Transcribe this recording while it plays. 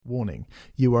Warning,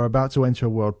 you are about to enter a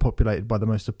world populated by the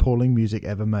most appalling music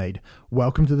ever made.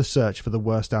 Welcome to the search for the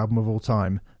worst album of all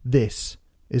time. This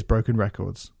is Broken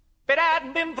Records. But I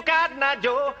hadn't been forgotten now,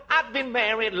 Joe. I've been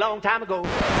married a long time ago.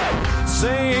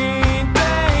 Saint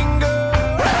Tango.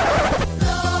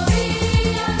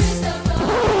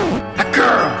 A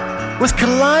girl with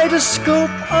kaleidoscope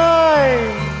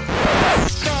eyes.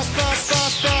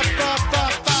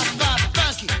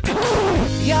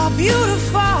 You're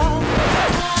beautiful.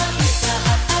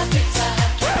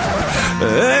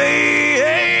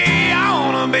 Hey, I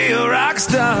wanna be a rock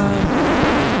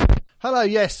star. Hello,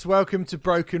 yes, welcome to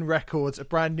Broken Records, a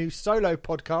brand new solo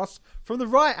podcast from the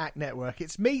Riot Act Network.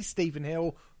 It's me, Stephen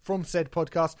Hill, from said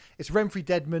podcast. It's Renfrey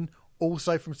Deadman,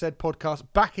 also from said podcast,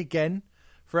 back again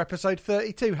for episode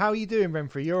 32. How are you doing,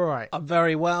 Renfrey? You all right? I'm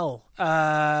very well.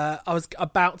 I was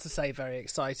about to say very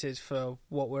excited for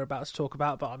what we're about to talk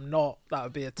about, but I'm not. That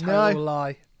would be a total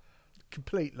lie.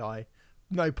 Complete lie.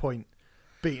 No point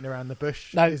beating around the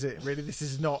bush, no. Is it? Really, this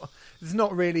is not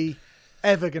really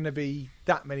ever going to be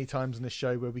that many times on this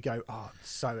show where we go, oh, I'm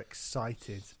so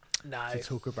excited to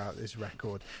talk about this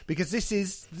record. Because this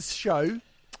is the show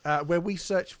where we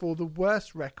search for the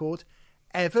worst record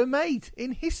ever made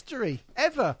in history,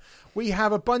 ever. We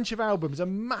have a bunch of albums, a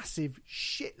massive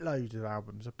shitload of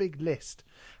albums, a big list.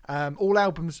 All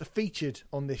albums featured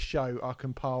on this show are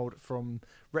compiled from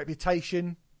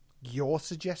Reputation, your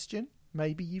suggestion.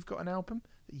 Maybe you've got an album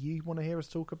that you want to hear us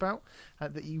talk about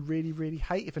that you really, really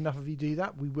hate. If enough of you do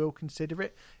that, we will consider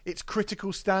it. It's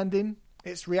critical standing.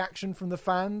 It's reaction from the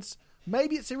fans.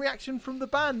 Maybe it's a reaction from the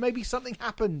band. Maybe something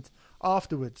happened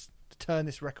afterwards to turn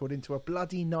this record into a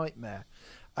bloody nightmare.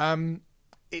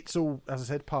 It's all, as I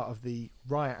said, part of the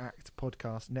Riot Act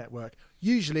podcast network.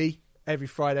 Usually, every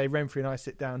Friday, Renfrey and I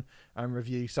sit down and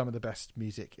review some of the best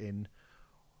music in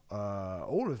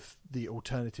all of the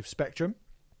alternative spectrum.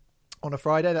 On a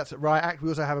Friday, that's at Riot Act. We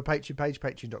also have a Patreon page,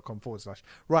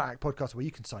 patreon.com/Riot Act Podcast, where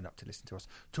you can sign up to listen to us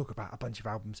talk about a bunch of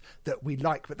albums that we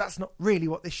like. But that's not really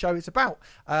what this show is about.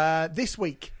 This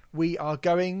week, we are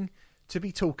going to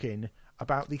be talking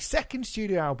about the second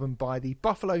studio album by the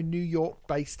Buffalo, New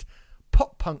York-based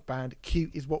pop-punk band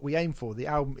Cute Is What We Aim For. The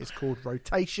album is called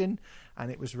Rotation, and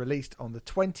it was released on the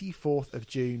 24th of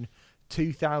June,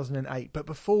 2008. But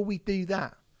before we do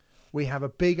that, we have a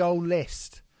big old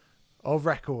list of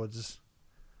records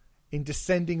in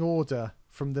descending order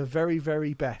from the very,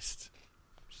 very best,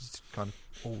 which is kind of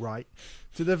all right,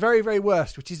 to the very, very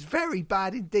worst, which is very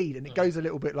bad indeed. And it goes a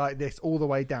little bit like this all the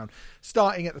way down.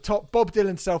 Starting at the top, Bob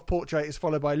Dylan's Self-Portrait is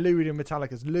followed by Lou Reed and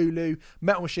Metallica's Lulu,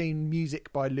 Metal Machine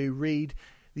Music by Lou Reed,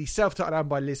 the self-titled album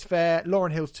by Liz Phair,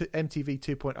 Lauryn Hill's MTV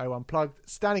 2.0 Unplugged,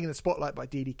 Standing in the Spotlight by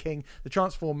D.D. King, The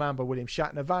Transformed Man by William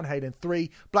Shatner, Van Halen 3,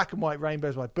 Black and White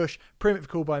Rainbows by Bush, Primitive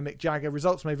Call by Mick Jagger,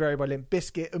 Results May Vary by Limp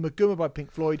Bizkit, Ummagumma by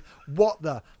Pink Floyd, What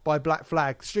The by Black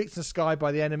Flag, Streets and Sky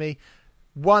by The Enemy,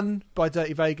 One by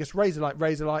Dirty Vegas,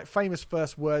 Razor Light, Famous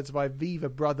First Words by Viva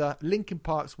Brother, Linkin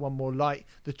Park's One More Light,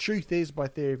 The Truth Is by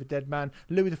Theory of a Dead Man,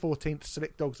 Louis XIV,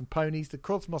 Slick Dogs and Ponies, The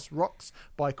Cosmos Rocks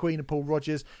by Queen and Paul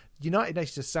Rodgers, United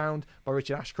Nations of Sound by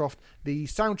Richard Ashcroft, the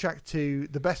soundtrack to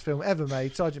the best film ever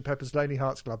made, Sgt. Pepper's Lonely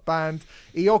Hearts Club Band,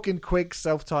 Eoghan Quigg's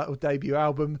self-titled debut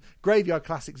album, Graveyard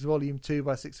Classics Volume 2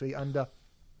 by 6 Feet Under,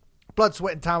 Blood,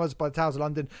 Sweat and Towers by the Towers of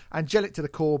London, Angelic to the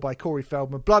Core by Corey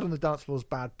Feldman, Blood on the Dance Floor's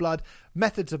Bad Blood,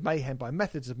 Methods of Mayhem by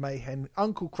Methods of Mayhem,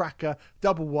 Uncle Kracker,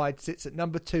 Double Wide sits at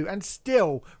number 2 and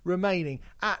still remaining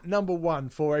at number 1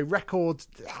 for a record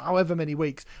however many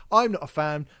weeks. I'm not a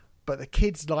fan, but the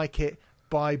kids like it,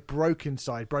 by Broken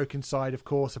Side. Broken Side, of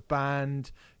course, a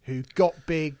band who got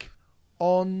big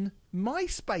on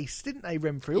MySpace, didn't they,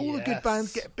 Renfrey? All the good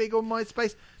bands get big on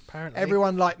MySpace. Apparently.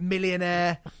 Everyone like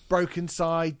Millionaire, Broken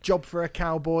Side, Job for a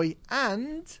Cowboy,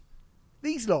 and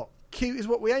these lot. Cute Is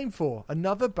What We Aim For.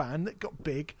 Another band that got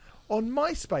big on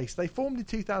MySpace. They formed in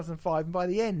 2005, and by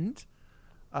the end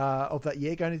of that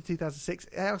year, going into 2006,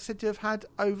 they are said to have had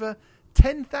over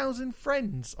 10,000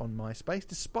 friends on MySpace,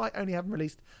 despite only having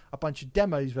released a bunch of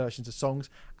demos versions of songs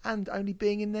and only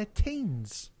being in their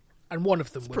teens. And one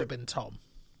of them would have been Tom.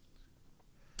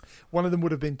 One of them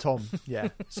would have been Tom, yeah.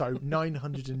 So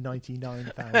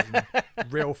 999,000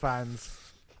 real fans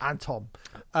and Tom.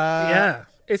 Yeah.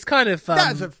 It's kind of...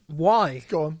 why?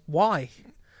 Go on. Why?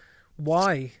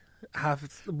 Why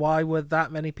were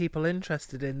that many people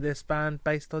interested in this band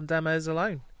based on demos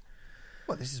alone?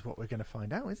 Well, this is what we're going to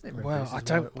find out, isn't it? Renfrey? Well, I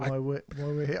don't... Why we're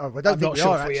here. I don't I'm think not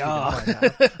sure if we are.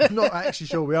 I'm not actually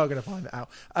sure we are going to find that out.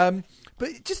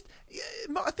 But just,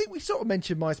 I think we sort of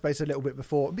mentioned MySpace a little bit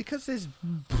before, because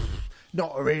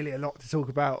not really a lot to talk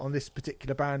about on this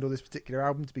particular band or this particular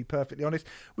album, to be perfectly honest.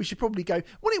 We should probably go.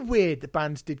 Wasn't it weird that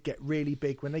bands did get really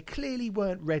big when they clearly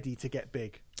weren't ready to get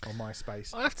big on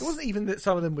MySpace? It wasn't even that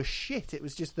some of them were shit. It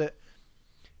was just that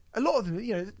a lot of them,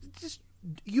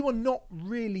 you are not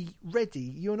really ready.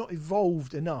 You're not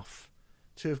evolved enough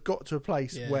to have got to a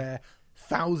place where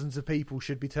thousands of people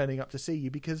should be turning up to see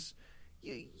you, because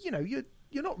you're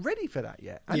not ready for that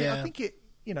yet. And I think it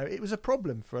was a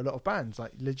problem for a lot of bands,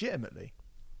 like legitimately.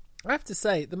 I have to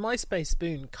say, the MySpace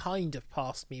boom kind of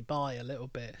passed me by a little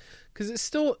bit, because it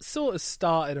sort of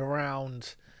started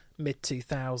around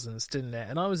mid-2000s, didn't it?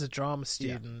 And I was a drama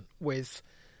student with...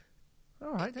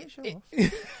 All right, don't show off.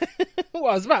 Well,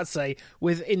 I was about to say,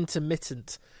 with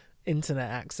intermittent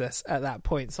internet access at that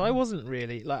point. So I wasn't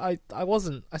really... I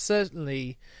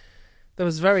certainly... There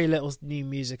was very little new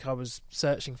music I was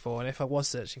searching for, and if I was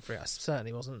searching for it, I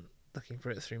certainly wasn't looking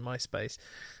for it through MySpace.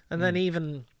 And then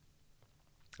even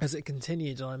as it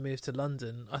continued and I moved to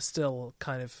London, I still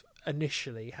kind of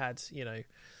initially had,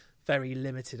 very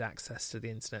limited access to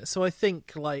the internet. So I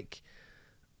think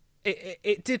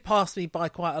it did pass me by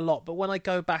quite a lot. But when I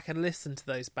go back and listen to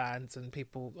those bands and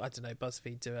people, I don't know,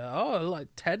 BuzzFeed do it,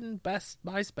 10 best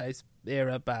MySpace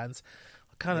era bands,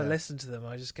 I kind of listen to them.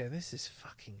 I just go, this is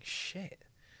fucking shit.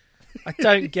 I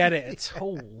don't get it at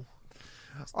all.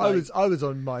 I was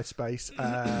on MySpace.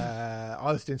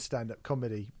 I was doing stand-up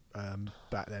comedy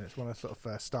back then. It's when I sort of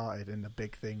first started, and the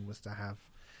big thing was to have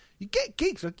you get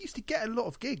gigs. I used to get a lot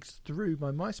of gigs through my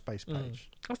MySpace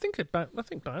page. I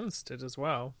think bands did as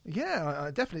well. Yeah, I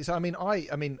definitely. So I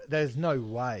mean, there's no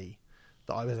way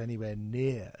that I was anywhere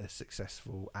near as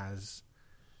successful as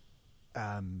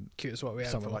Cute as what we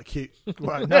had. Someone like Cute.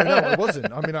 Well, no, I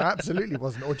wasn't. I mean, I absolutely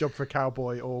wasn't. Or Job for a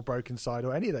Cowboy, or Broken Side,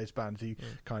 or any of those bands who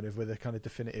kind of were the kind of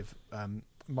definitive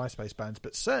MySpace bands.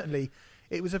 But certainly,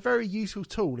 it was a very useful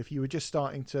tool if you were just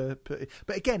starting to put.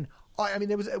 But again, I mean,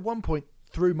 there was at one point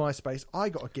through MySpace, I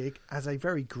got a gig as a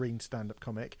very green stand-up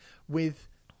comic with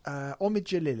Omid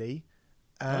Jalili,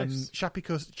 Nice.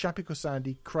 Shappy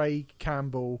Sandy, Craig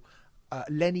Campbell,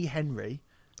 Lenny Henry,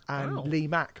 and Lee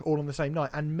Mack all on the same night,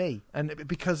 and me, and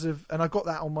I got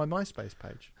that on my MySpace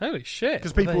page. Holy shit!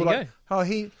 Because people were like, "Oh,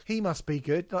 he must be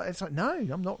good." It's like, no,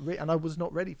 I'm not, and I was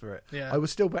not ready for it. Yeah. I was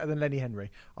still better than Lenny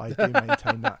Henry. I do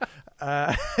maintain that.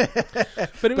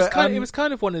 But it was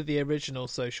kind of one of the original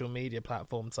social media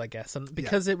platforms, I guess, and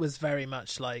because it was very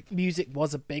much like music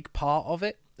was a big part of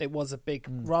it. It was a big,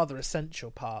 rather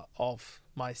essential part of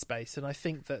MySpace, and I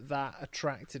think that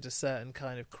attracted a certain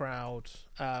kind of crowd.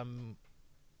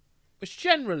 Which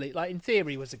generally, in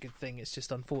theory, was a good thing. It's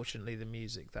just, unfortunately, the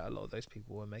music that a lot of those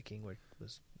people were making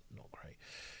was not great.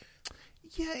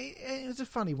 Yeah, it was a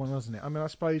funny one, wasn't it? I mean, I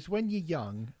suppose when you're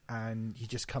young and you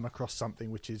just come across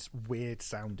something which is weird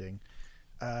sounding,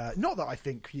 not that I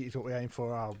think you thought we aimed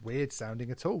for are weird sounding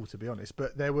at all, to be honest,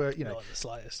 but there were, not the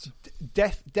slightest.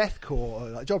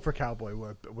 Deathcore, like Job for a Cowboy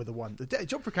were the one.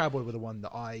 Job for a Cowboy were the one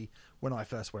that when I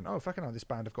first went, fucking hell, this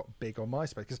band have got big on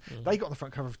MySpace, because they got the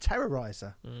front cover of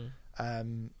Terrorizer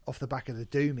off the back of the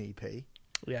Doom EP.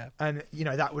 Yeah. And,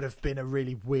 that would have been a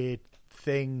really weird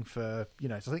thing for,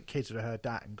 so I think kids would have heard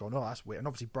that and gone, oh, that's weird. And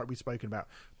obviously we've spoken about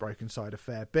Broken Side a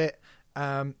fair bit.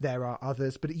 There are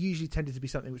others, but it usually tended to be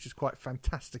something which was quite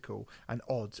fantastical and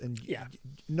odd, and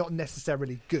not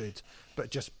necessarily good,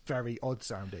 but just very odd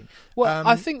sounding. Well,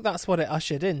 I think that's what it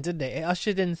ushered in, didn't it? It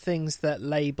ushered in things that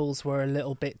labels were a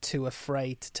little bit too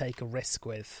afraid to take a risk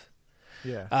with.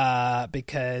 Yeah.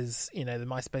 Because, the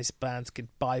MySpace bands could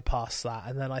bypass that,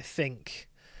 and then I think,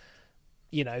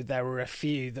 there were a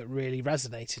few that really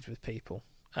resonated with people.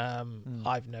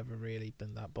 I've never really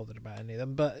been that bothered about any of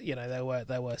them, but there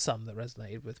were some that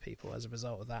resonated with people as a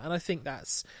result of that, and I think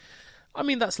that's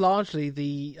largely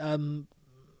the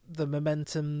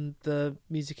momentum the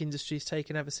music industry's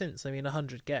taken ever since. I mean,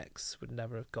 100 Gex would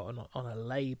never have gotten on a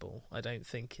label, I don't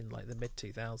think, in the mid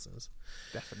 2000s.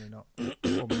 Definitely not.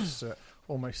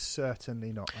 Almost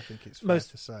certainly not. I think it's fair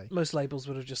to say most labels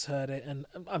would have just heard it, and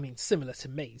I mean, similar to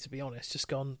me, to be honest, just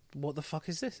gone, what the fuck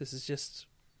is this? This is just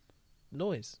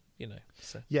noise,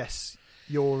 So. Yes,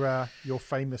 you're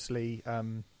famously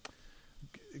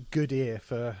good ear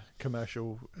for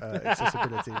commercial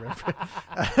accessibility.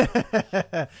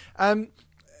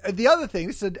 The other thing,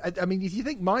 if you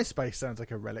think MySpace sounds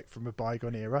like a relic from a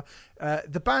bygone era,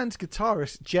 the band's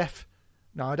guitarist Jeff.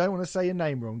 No, I don't want to say your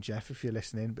name wrong, Jeff, if you're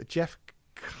listening, but Jeff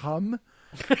Cum,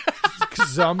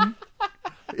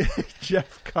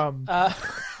 Jeff Cum.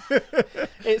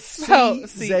 It's spelled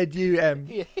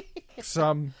CZUM.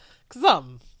 Some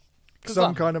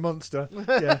kind of monster.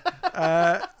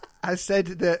 Yeah. Has said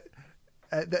that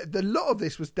the lot of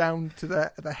this was down to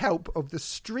the help of the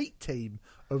street team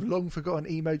of long forgotten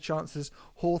emo chancers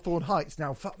Hawthorne Heights.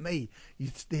 Now, fuck me, you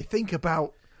think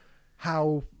about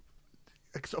how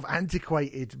sort of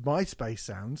antiquated MySpace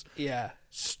sounds. Yeah.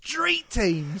 Street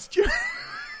teams.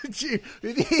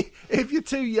 If you're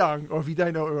too young or if you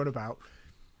don't know what we're on about,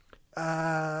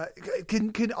 I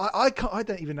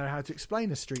don't even know how to explain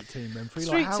a street team.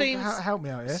 Street teams, help me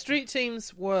out here. Street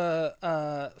teams were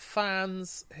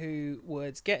fans who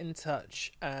would get in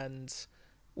touch and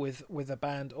with a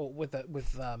band or with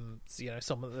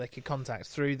someone that they could contact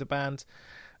through the band,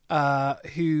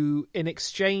 who in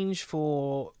exchange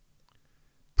for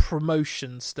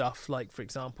promotion stuff, like for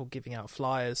example giving out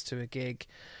flyers to a gig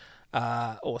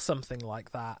or something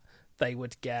like that, they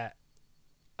would get,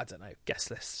 I don't know,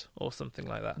 guest list or something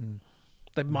like that.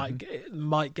 They might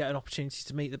get an opportunity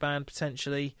to meet the band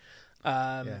potentially.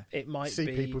 It might see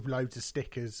be people with loads of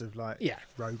stickers of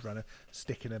Roadrunner,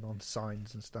 sticking them on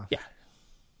signs and stuff. Yeah,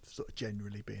 sort of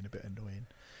generally being a bit annoying.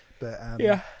 But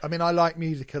I mean, I like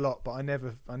music a lot, but I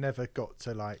never got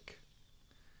to like,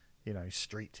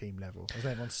 street team level. I was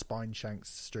never on Spineshank's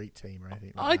street team or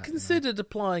anything like I that. considered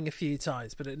applying a few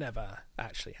times, but it never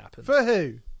actually happened. For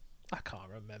who? I can't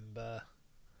remember.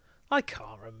 I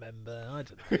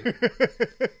don't know.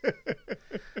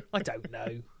 I don't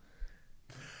know.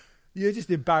 You're just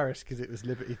embarrassed because it was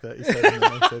Liberty 37 and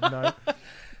I said no.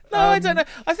 No, I don't know.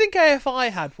 I think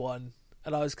AFI had one,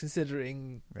 and I was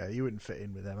considering... Yeah, you wouldn't fit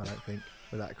in with them, I don't think,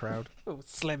 with that crowd.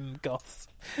 Slim goths.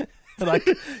 And I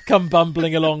come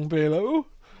bumbling along being like, oh,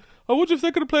 I wonder if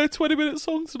they're going to play a 20-minute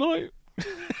song tonight.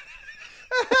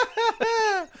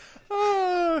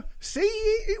 See,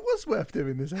 it was worth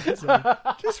doing this episode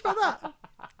just for that.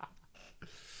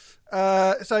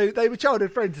 So they were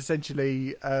childhood friends,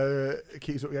 essentially.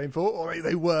 Keeps what we're going for, or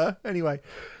they were anyway.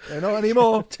 They're not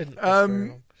anymore.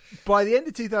 By the end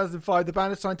of 2005, the band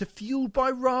was signed to Fueled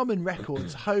by Ramen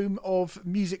Records, home of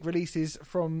music releases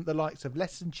from the likes of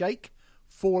Less Than Jake,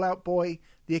 Fall Out Boy,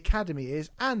 The Academy Is,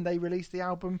 and they released the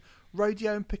album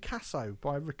Rodeo and Picasso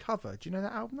by Recover. Do you know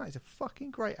that album? That is a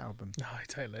fucking great album. No, I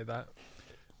don't know that.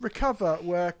 Recover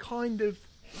were kind of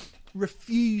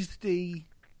refused-y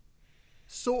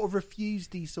sort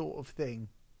of thing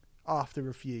after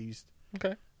Refused.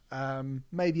 Okay.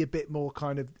 Maybe a bit more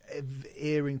kind of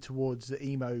earing towards the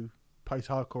emo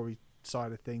post-hardcore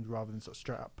side of things rather than sort of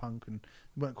straight-up punk, and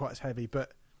weren't quite as heavy.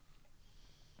 But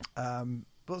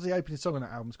what was the opening song on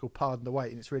that album? It's called Pardon the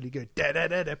Wait, and it's really good.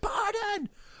 Pardon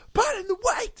the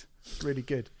Wait! It's really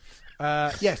good.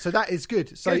 So that is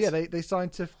good. So good. They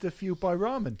signed to Fueled by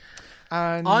Ramen.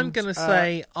 And I'm going to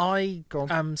say I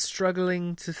am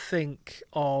struggling to think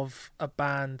of a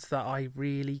band that I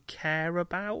really care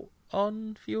about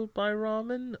on Fueled by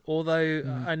Ramen,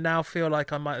 although I now feel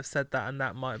like I might have said that and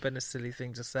that might have been a silly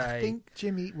thing to say. I think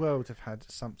Jimmy Eat World have had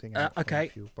something out on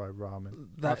Fueled by Ramen.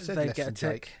 I've said they get a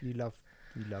tick. You love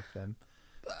them.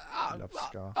 Love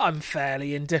Scar. I'm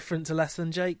fairly indifferent to Less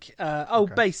Than Jake.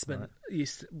 Okay, Basement right.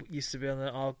 used to be on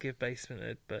the I'll give Basement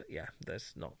a, but yeah,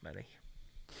 there's not many.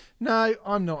 No,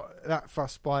 I'm not that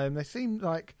fussed by them. They seem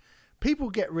like people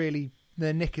get really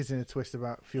their knickers in a twist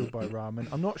about Fueled by Ramen.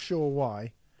 I'm not sure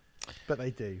why, but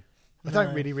they do. I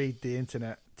don't really read the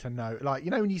internet to know. Like,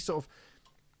 when you sort of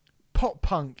pop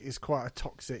punk is quite a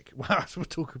toxic. Well, as we'll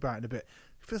talk about in a bit.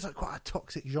 It feels like quite a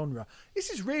toxic genre.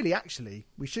 This is really, actually,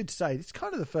 we should say, it's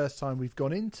kind of the first time we've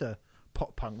gone into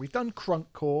pop punk. We've done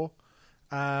crunkcore,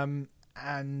 and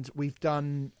we've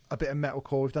done a bit of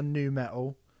metalcore. We've done new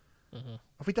metal. Mm-hmm.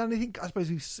 Have we done anything? I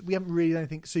suppose we haven't really done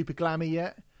anything super glammy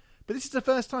yet. But this is the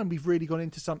first time we've really gone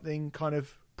into something kind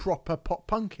of proper pop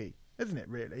punky, isn't it?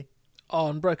 Really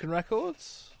on Broken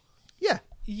Records.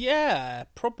 Yeah,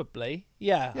 probably.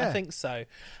 Yeah, I think so. And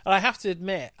I have to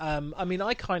admit,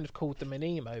 I kind of called them an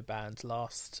emo band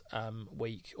last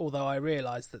week, although I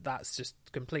realised that that's just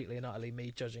completely and utterly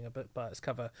me judging a book by its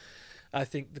cover. I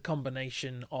think the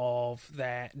combination of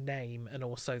their name and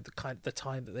also the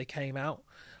time that they came out,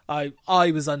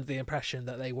 I was under the impression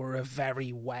that they were a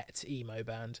very wet emo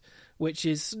band, which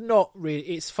is not really.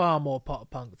 It's far more pop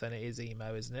punk than it is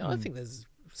emo, isn't it? I think there's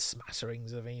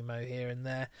smatterings of emo here and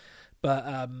there.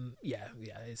 But,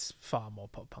 it's far more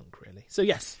pop punk, really. So,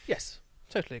 yes,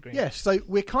 totally agree. Yes, so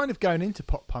we're kind of going into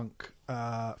pop punk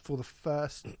for the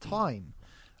first time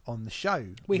on the show.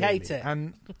 We hate it.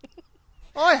 And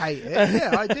I hate it.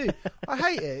 Yeah, I do. I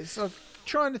hate it. So I'm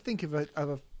trying to think of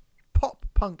a pop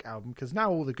punk album, because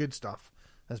now all the good stuff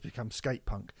has become skate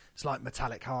punk. It's like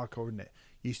metallic hardcore, isn't it?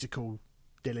 Used to call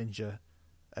Dillinger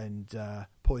and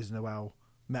Poison the Well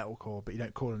metalcore, but you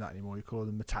don't call them that anymore. You call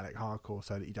them metallic hardcore,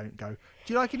 so that you don't go,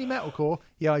 do you like any metalcore?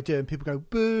 Yeah, I do. And people go,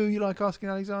 boo, you like Asking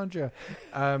Alexandria.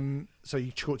 So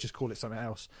you just call it something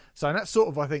else. So and that's sort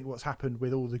of, I think, what's happened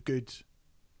with all the good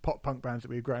pop punk bands that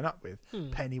we were growing up with.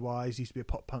 Pennywise used to be a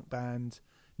pop punk band.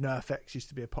 NerfX used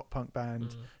to be a pop punk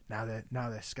band. Now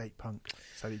they're skate punk,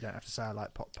 so you don't have to say I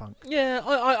like pop punk. Yeah,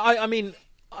 I mean,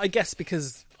 I guess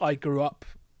because I grew up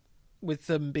with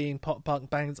them being pop punk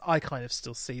bands, I kind of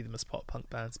still see them as pop punk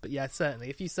bands. But yeah,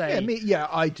 certainly, if you say...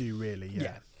 I do really,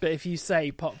 yeah. But if you say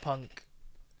pop punk...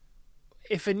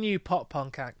 If a new pop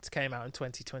punk act came out in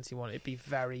 2021, it'd be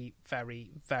very, very,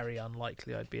 very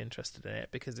unlikely I'd be interested in it,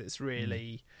 because it's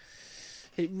really...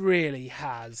 It really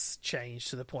has changed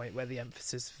to the point where the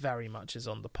emphasis very much is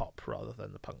on the pop rather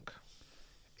than the punk.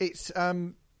 It's...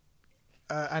 and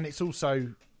it's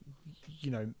also, you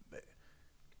know...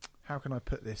 How can I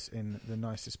put this in the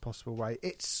nicest possible way?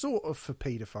 It's sort of for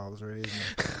paedophiles, really, isn't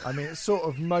it? I mean, it's sort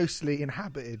of mostly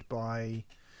inhabited by...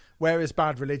 Whereas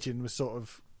Bad Religion was sort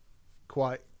of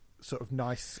quite sort of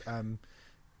nice,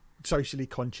 socially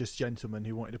conscious gentlemen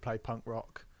who wanted to play punk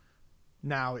rock.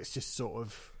 Now it's just sort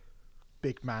of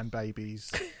big man babies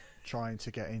trying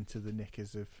to get into the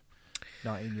knickers of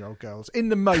 19-year-old girls. In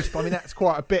the most, I mean, that's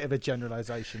quite a bit of a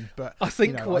generalisation, but I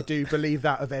think I do believe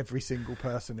that of every single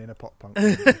person in a pop punk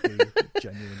band.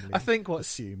 Genuinely, I think what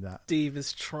assume that Steve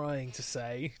is trying to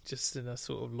say, just in a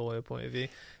sort of lawyer point of view,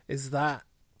 is that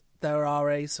there are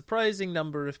a surprising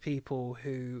number of people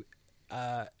who,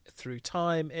 through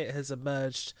time, it has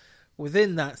emerged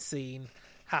within that scene,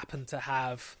 happen to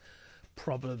have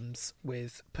problems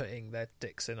with putting their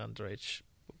dicks in underage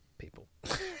people.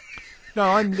 No,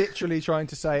 I'm literally trying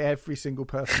to say every single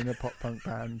person in a pop punk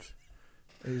band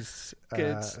is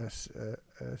a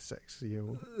sexy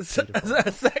paedophile.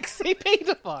 A sexy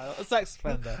paedophile, a sex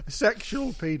offender, a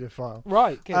sexual paedophile.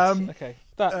 Right. Good. Okay.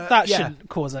 That shouldn't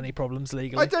cause any problems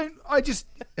legally.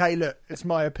 Hey, look, it's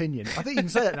my opinion. I think you can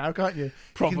say that now, can't you?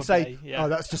 Probably. You can say, "Oh,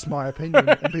 that's just my opinion,"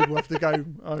 and people have to go,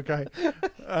 "Okay."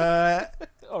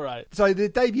 All right. So the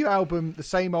debut album, The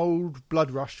Same Old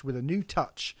Blood Rush with a New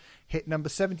Touch, hit number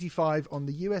 75 on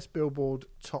the US Billboard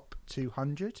Top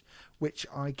 200, which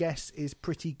I guess is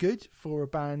pretty good for a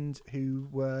band who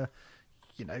were,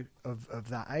 you know, of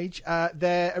that age.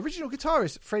 Their original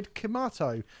guitarist, Fred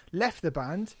Kamato, left the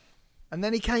band, and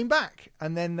then he came back,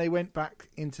 and then they went back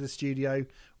into the studio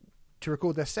to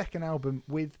record their second album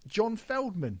with John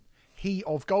Feldman, he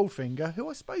of Goldfinger, who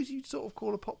I suppose you'd sort of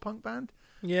call a pop punk band.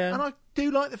 Yeah. And I do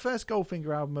like the first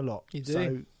Goldfinger album a lot. You do?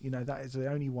 So, you know, that is the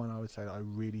only one I would say that I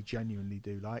really genuinely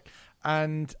do like.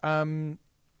 And,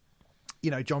 you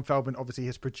know, John Feldman obviously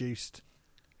has produced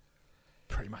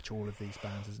pretty much all of these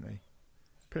bands, hasn't he?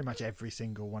 Pretty much every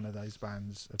single one of those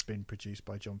bands have been produced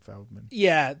by John Feldman.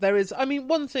 Yeah, there is. I mean,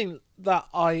 one thing that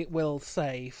I will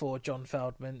say for John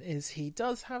Feldman is he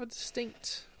does have a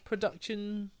distinct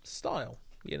production style,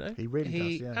 you know? He really does,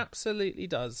 He absolutely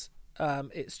does.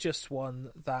 It's just one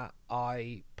that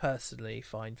I personally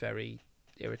find very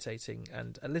irritating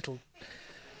and a little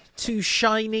too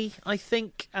shiny, I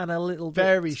think, and a little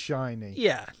very shiny.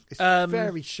 Yeah, it's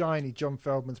very shiny. John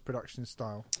Feldman's production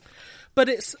style, but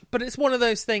it's one of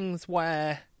those things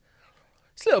where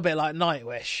it's a little bit like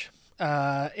Nightwish,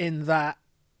 in that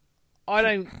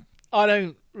I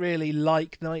don't really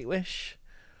like Nightwish,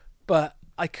 but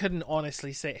I couldn't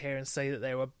honestly sit here and say that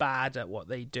they were bad at what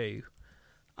they do.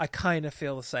 I kind of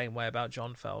feel the same way about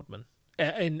John Feldman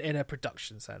in a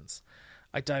production sense.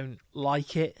 I don't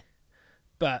like it,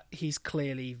 but he's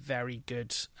clearly very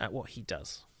good at what he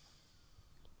does.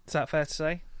 Is that fair to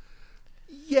say?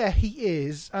 Yeah, he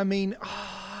is. I mean,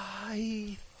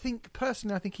 I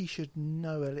think he should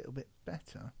know a little bit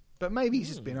better. But maybe he's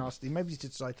just been asked. Maybe he's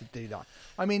decided to do that.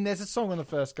 I mean, there's a song on the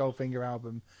first Goldfinger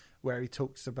album where he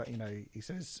talks about, you know, he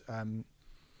says...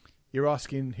 You're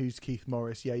asking who's Keith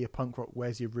Morris. Yeah, you're punk rock.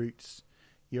 Where's your roots?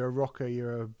 You're a rocker.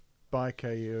 You're a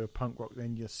biker. You're a punk rock.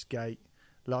 Then you're skate.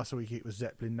 Last week it was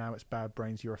Zeppelin. Now it's Bad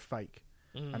Brains. You're a fake.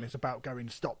 And it's about going,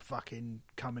 stop fucking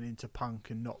coming into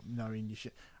punk and not knowing your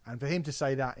shit. And for him to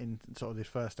say that in sort of his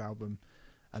first album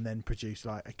and then produce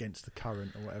like Against the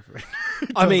Current or whatever.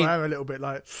 I mean, I'm a little bit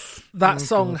like... That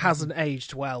song hasn't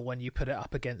aged well when you put it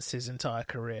up against his entire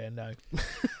career, no.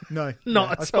 No.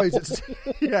 Not at all. I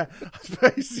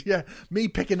suppose, me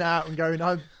picking it out and going,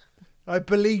 I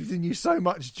believed in you so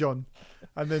much, John.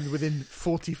 And then within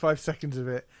 45 seconds of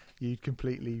it, you'd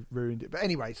completely ruined it. But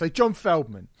anyway, so John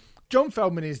Feldman. John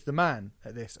Feldman is the man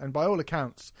at this. And by all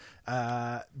accounts,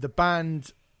 the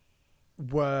band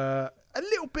were a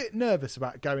little bit nervous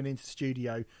about going into the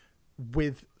studio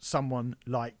with someone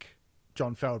like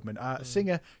John Feldman.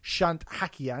 Singer Shant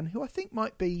Hakian, who I think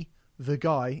might be the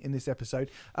guy in this episode,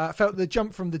 felt the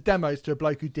jump from the demos to a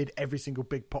bloke who did every single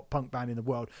big pop punk band in the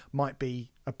world might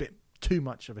be a bit too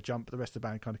much of a jump. The rest of the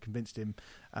band kind of convinced him.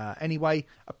 Anyway,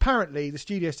 apparently the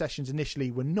studio sessions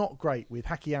initially were not great, with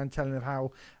Hakian telling of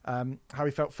how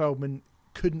he felt Feldman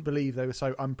couldn't believe they were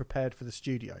so unprepared for the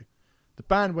studio. The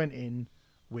band went in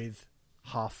with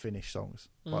half-finished songs,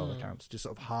 by all accounts, just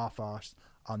sort of half-arsed,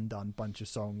 undone bunch of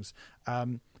songs.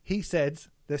 He said,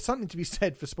 there's something to be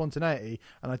said for spontaneity,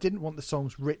 and I didn't want the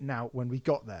songs written out when we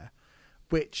got there,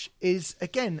 which is,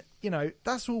 again,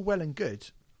 that's all well and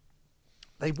good.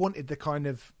 They wanted the kind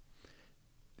of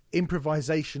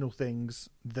improvisational things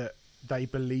that they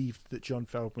believed that John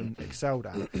Feldman excelled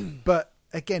at. But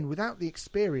again, without the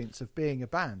experience of being a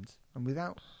band and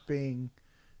without being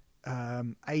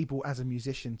able as a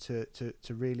musician to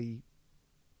really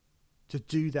to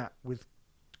do that with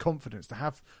confidence, to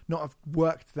have not have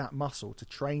worked that muscle, to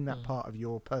train that part of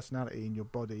your personality and your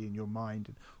body and your mind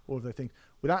and all of those things,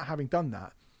 without having done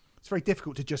that, it's very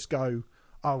difficult to just go,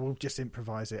 oh, we'll just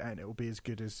improvise it and it will be as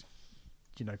good as,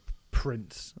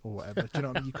 Prince or whatever. Do you know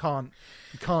what I mean?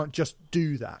 You can't just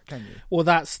do that, can you? Well,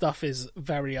 that stuff is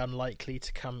very unlikely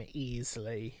to come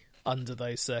easily under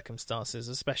those circumstances,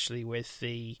 especially with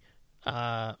the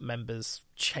members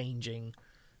changing.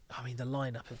 I mean, the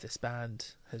lineup of this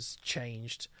band has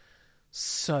changed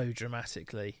so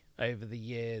dramatically over the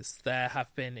years. There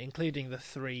have been, including the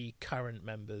 3 current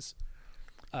members,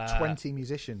 20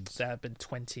 musicians. There have been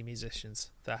 20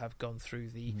 musicians that have gone through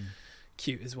the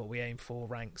Cute Is What We Aim For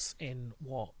ranks in,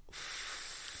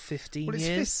 15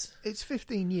 years? It's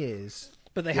 15 years.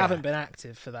 But they haven't been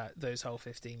active for those whole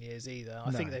 15 years either.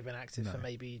 I think they've been active for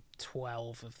maybe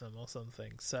 12 of them or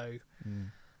something. So,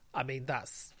 I mean,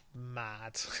 that's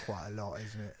mad. Quite a lot,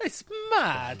 isn't it? It's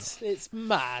mad. It's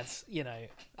mad,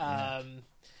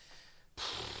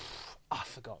 I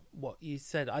forgot what you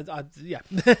said.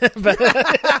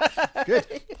 Good.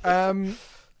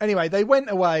 Anyway, they went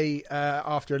away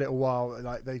after a little while.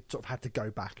 Like, they sort of had to go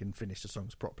back and finish the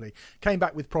songs properly. Came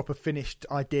back with proper finished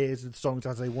ideas of the songs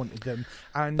as they wanted them,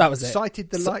 and that was cited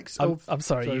the likes of. I'm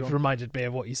sorry, you've reminded me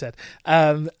of what you said.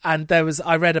 And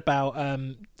I read about.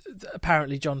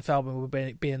 Apparently, John Feldman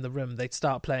would be in the room. They'd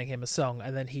start playing him a song,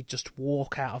 and then he'd just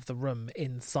walk out of the room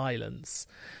in silence,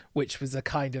 which was a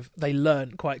kind of, they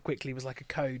learned quite quickly, was like a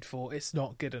code for, it's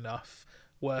not good enough,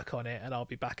 work on it, and I'll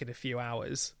be back in a few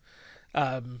hours.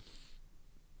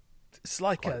 It's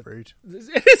like quite rude.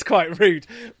 It is quite rude,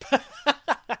 but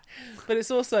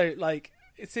it's also like,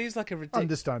 it seems like a ridiculous.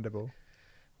 Understandable.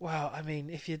 Well, I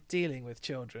mean, if you're dealing with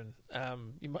children,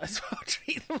 you might as well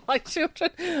treat them like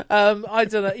children. I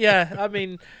don't know. Yeah, I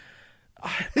mean,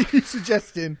 are you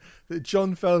suggesting that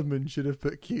John Feldman should have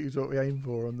put "Cute Is What We Aim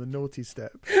For" on the naughty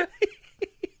step?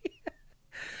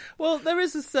 Well, there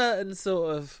is a certain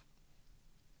sort of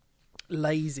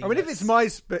laziness. I mean, if it's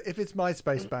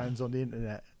MySpace bands on the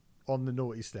internet on the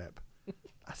naughty step,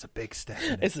 that's a big step.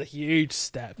 It's a huge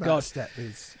step. That step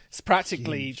is. It's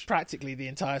practically the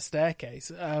entire staircase.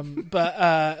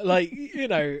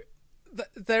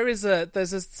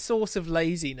 There's a sort of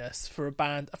laziness for a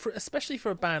band, especially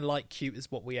for a band like Cute Is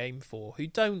What We Aim For, who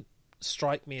don't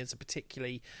strike me as a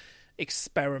particularly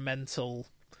experimental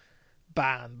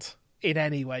band in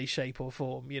any way, shape, or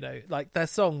form. Like, their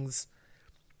songs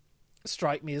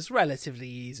strike me as relatively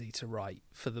easy to write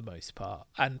for the most part,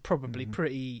 and probably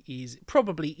pretty easy,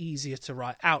 probably easier to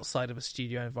write outside of a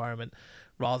studio environment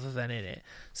rather than in it.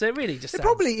 So it really just they're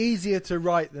probably easier to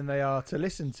write than they are to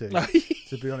listen to.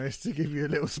 To be honest, to give you a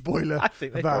little spoiler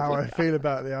about how I feel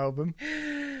about the album.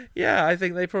 Yeah, I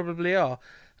think they probably are.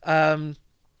 And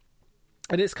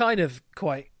it's kind of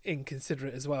quite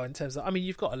inconsiderate as well in terms of, I mean,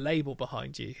 you've got a label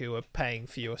behind you who are paying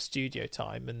for your studio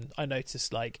time, and I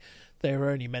noticed like they were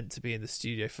only meant to be in the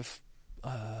studio for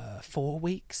 4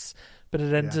 weeks, but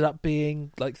it ended up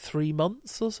being like 3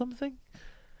 months or something.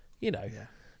 Come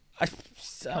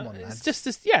on, man. It's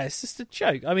just a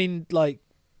joke. I mean, like,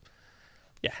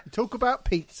 yeah. You talk about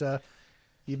pizza,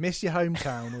 you miss your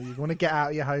hometown, or you want to get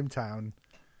out of your hometown.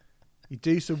 You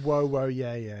do some whoa whoa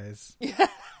yeah yeahs. Yeah.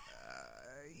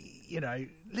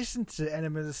 Listen to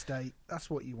Enemies Estate. That's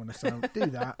what you want to sound. Do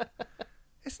that.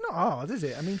 It's not hard, is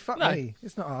it? I mean, fuck me.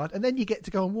 It's not hard. And then you get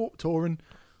to go on Warped Tour and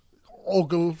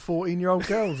ogle 14-year-old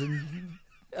girls in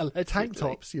tank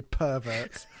tops, you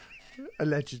perverts.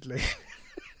 Allegedly.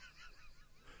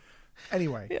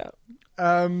 Anyway. Yeah.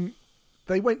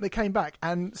 They came back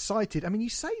and cited, I mean, you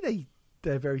say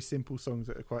they're very simple songs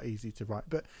that are quite easy to write,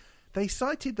 but they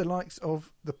cited the likes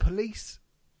of the Police,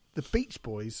 the Beach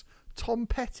Boys, Tom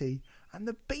Petty, and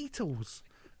the Beatles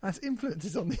as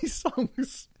influences on these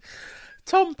songs.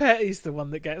 Tom Petty's the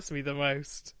one that gets me the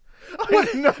most. I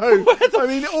know. I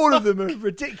mean, all of them are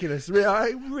ridiculous.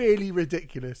 Really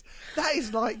ridiculous. That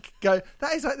is like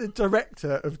the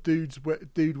director of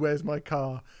Dude, Where's My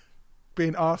Car?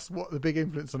 Being asked what the big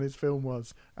influence on his film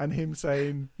was, and him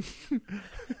saying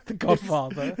The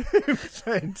Godfather. him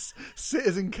saying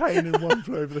Citizen Kane and One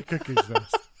Flew Over the Cuckoo's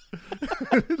Nest.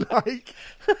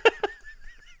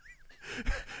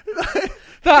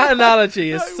 That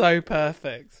analogy is so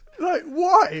perfect. Like,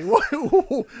 why?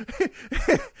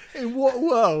 In what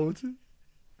world?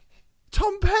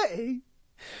 Tom Petty?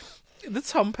 The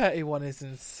Tom Petty one is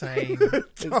insane.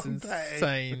 It's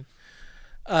insane.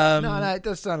 No, it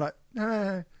does sound like...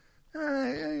 I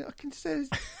can say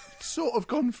sort of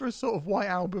gone for a sort of White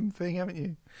Album thing, haven't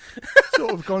you?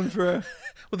 Sort of gone for a...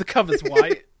 Well, the cover's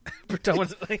white,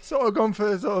 predominantly. Sort of gone for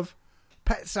a sort of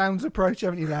Pet Sounds approach,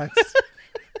 haven't you, lads?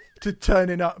 To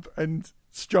turning up and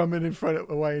strumming in front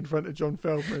of John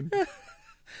Feldman.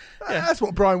 That's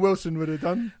what Brian Wilson would have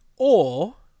done.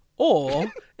 Or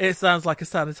it sounds like a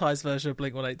sanitised version of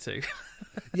Blink-182.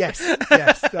 Yes,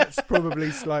 that's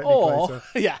probably slightly closer.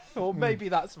 Yeah, or maybe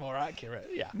that's more accurate.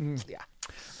 Yeah, yeah.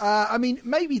 I mean,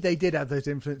 maybe they did have those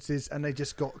influences and they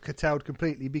just got curtailed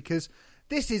completely, because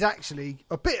this is actually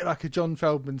a bit like a John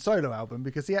Feldman solo album,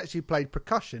 because he actually played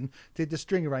percussion, did the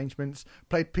string arrangements,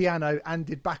 played piano and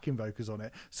did backing vocals on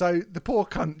it. So the poor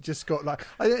cunt just got like...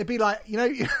 It'd be like,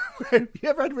 you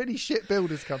ever had really shit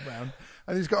builders come round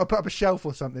and he's got to put up a shelf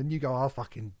or something, you go, I'll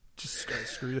fucking... just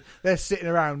screw it. They're sitting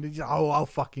around and I'll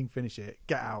fucking finish it.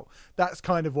 Get out. That's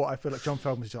kind of what I feel like John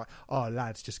Feldman's like, oh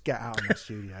lads, just get out of the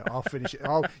studio. I'll finish it.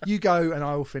 You go and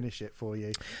I will finish it for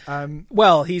you.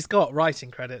 Well, he's got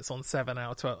writing credits on 7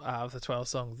 out of the 12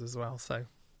 songs as well. So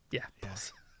yeah.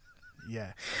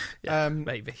 Yeah.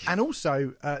 Maybe. And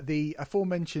also the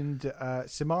aforementioned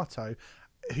Simato,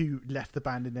 who left the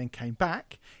band and then came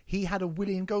back, he had a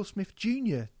William Goldsmith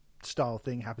Jr. style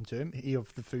thing happen to him. He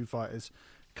of the Foo Fighters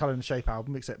Colour and Shape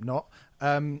album, except not,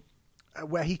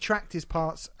 where he tracked his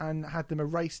parts and had them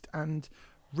erased and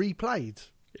replayed.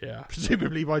 Yeah,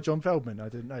 presumably by John Feldman. I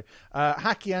don't know.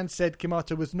 Hakian said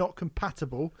Kimata was not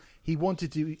compatible. He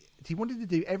wanted to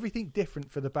do everything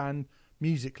different for the band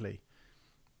musically.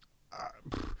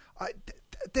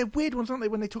 They're weird ones, aren't they?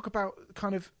 When they talk about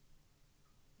kind of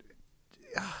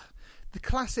the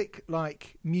classic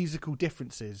like musical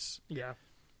differences. Yeah.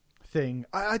 Thing.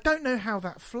 I don't know how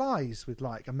that flies with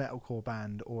like a metalcore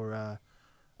band or a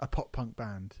pop punk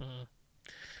band.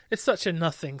 It's such a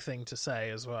nothing thing to say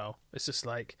as well. It's just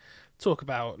like talk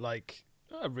about like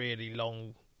a really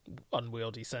long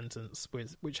unwieldy sentence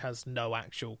which has no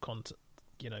actual content,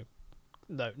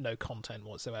 no content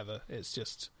whatsoever. It's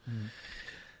just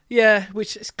yeah,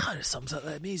 which is kind of sums up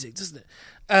their music, doesn't it?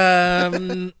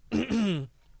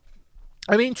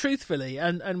 I mean, truthfully,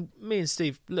 and me and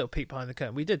Steve, little peek behind the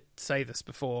curtain, we did say this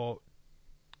before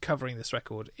covering this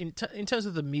record. In terms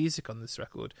of the music on this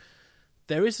record,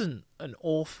 there isn't an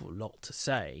awful lot to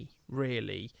say,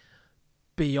 really,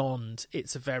 beyond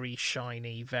it's a very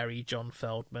shiny, very John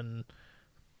Feldman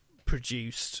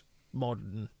produced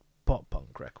modern pop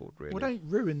punk record, really. Well, don't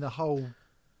ruin the whole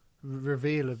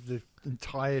reveal of the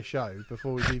entire show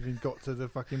before we've even got to the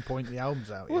fucking point the album's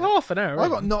out yet. Well, half an hour.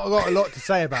 I've not got a lot to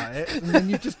say about it, and then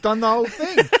you've just done the whole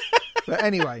thing. But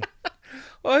anyway.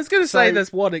 Well, I was going to say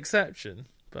there's one exception,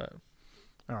 but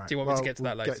all right, do you want me to get to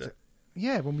that later?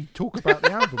 When we talk about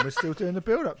the album, we're still doing the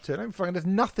build-up to it. There's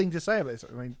nothing to say about this.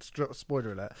 I mean,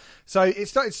 spoiler alert. So it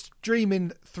started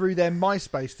streaming through their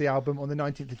MySpace, the album, on the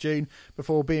 19th of June,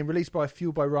 before being released by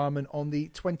Fueled by Ramen on the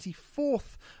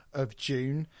 24th of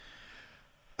June.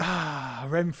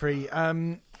 Renfrey.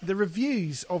 The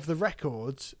reviews of the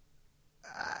record,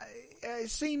 it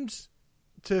seems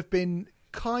to have been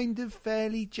kind of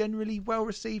fairly generally well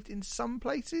received in some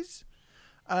places.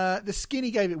 The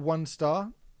Skinny gave it 1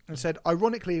 star and said,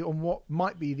 ironically, on what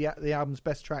might be the album's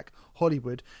best track,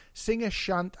 Hollywood, singer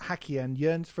Shant Hakian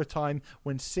yearns for a time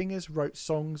when singers wrote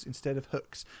songs instead of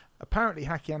hooks. Apparently,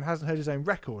 Hakian hasn't heard his own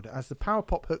record, as the power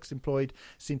pop hooks employed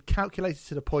seem calculated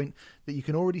to the point that you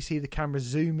can already see the camera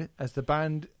zoom as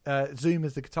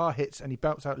the guitar hits and he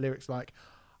belts out lyrics like,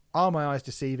 "Are my eyes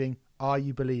deceiving? Are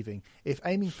you believing?" If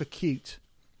aiming for cute,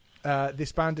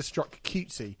 this band has struck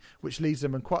cutesy, which leaves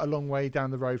them quite a long way down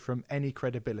the road from any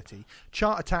credibility.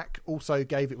 Chart Attack also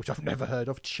gave it, which I've never heard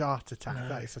of, Chart Attack. No.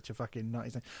 That is such a fucking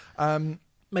nice thing.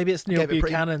 Maybe it's Neil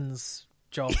Buchanan's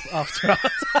job after Attack.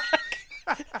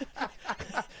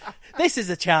 This is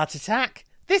a Chart Attack.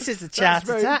 This is a Chart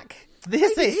Attack.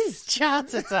 This is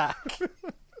Chart Attack.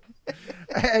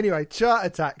 Anyway, Chart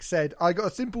Attack said, I got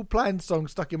a simple planned song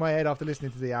stuck in my head after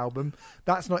listening to the album.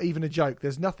 That's not even a joke.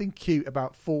 There's nothing cute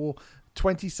about 4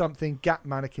 20-something Gap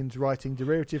mannequins writing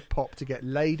derivative pop to get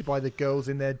laid by the girls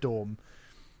in their dorm.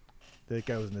 The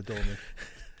girls in the dorm are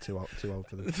too old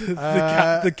for them.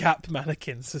 The Gap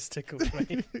mannequins has tickled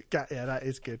me. Yeah, that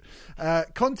is good.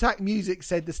 Contact Music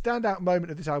said the standout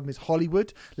moment of this album is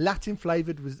Hollywood, Latin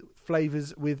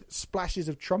flavors with splashes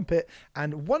of trumpet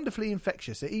and wonderfully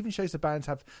infectious. It even shows the bands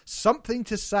have something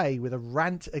to say with a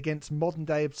rant against modern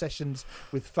day obsessions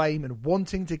with fame and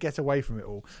wanting to get away from it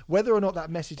all. Whether or not that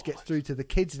message gets through to the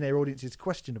kids in their audience is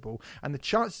questionable, and the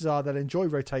chances are they'll enjoy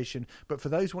Rotation, but for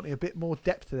those wanting a bit more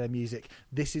depth to their music,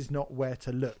 this is not where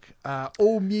to look.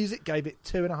 All Music gave it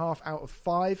 2.5 out of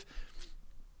 5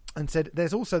 and said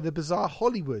there's also the bizarre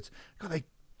Hollywood. God,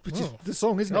 which is the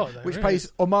song, isn't it? Which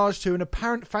pays homage to an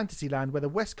apparent fantasy land where the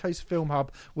West Coast film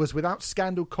hub was without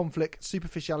scandal, conflict,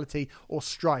 superficiality, or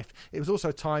strife. It was also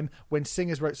a time when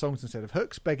singers wrote songs instead of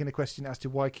hooks, begging the question as to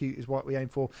why Cute Is What We Aim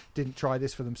For didn't try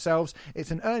this for themselves.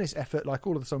 It's an earnest effort, like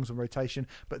all of the songs on Rotation,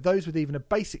 but those with even a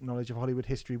basic knowledge of Hollywood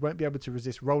history won't be able to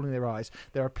resist rolling their eyes.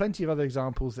 There are plenty of other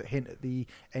examples that hint at the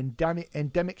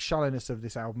endemic shallowness of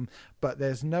this album, but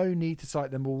there's no need to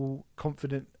cite them all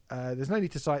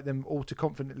to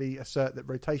confidently assert that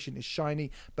Rotation is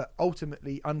shiny but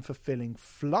ultimately unfulfilling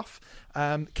fluff.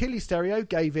 Killy Stereo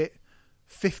gave it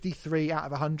 53 out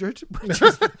of 100, which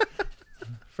is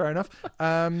fair enough.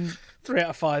 3 out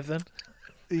of 5 then.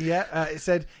 Yeah, it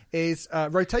said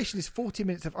Rotation is 40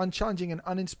 minutes of unchallenging and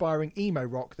uninspiring emo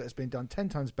rock that has been done 10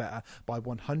 times better by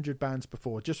 100 bands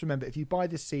before. Just remember, if you buy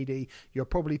this CD, you're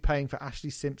probably paying for Ashley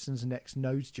Simpson's next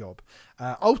nose job.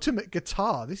 Ultimate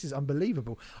Guitar, this is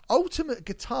unbelievable. Ultimate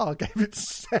Guitar gave it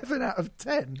 7 out of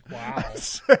 10. Wow.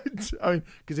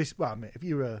 Because if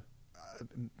you were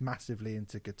massively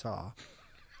into guitar,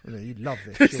 you'd love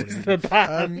this, surely. The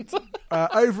band.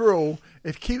 Overall,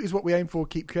 if Cute Is What We Aim For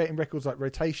keep creating records like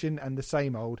Rotation and The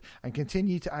Same Old and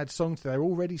continue to add songs to their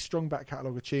already strong back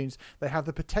catalogue of tunes, they have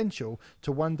the potential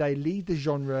to one day lead the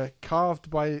genre carved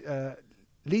by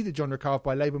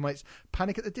label mates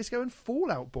Panic at the Disco and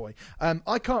Fall Out Boy.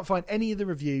 I can't find any of the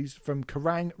reviews from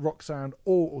Kerrang, Rock Sound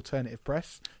or Alternative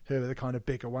Press, who are the kind of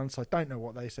bigger ones, so I don't know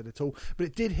what they said at all, but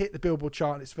it did hit the Billboard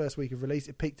chart in its first week of release.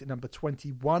 It peaked at number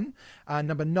 21 and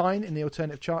number 9 in the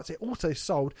alternative charts. It also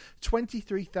sold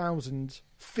 23,000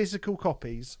 physical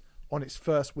copies on its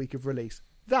first week of release.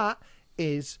 That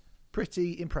is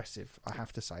pretty impressive, I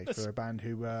have to say, for a band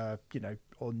who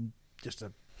on just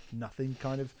a nothing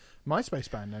kind of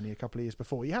MySpace band only a couple of years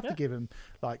before. You have to give them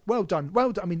well done.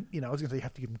 I mean, I was going to say you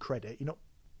have to give them credit. You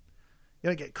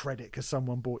don't get credit because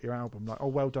someone bought your album.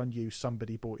 Well done you,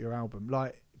 somebody bought your album.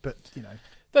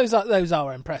 Those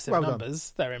are impressive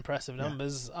numbers. They're impressive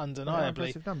numbers,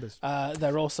 undeniably. Impressive numbers.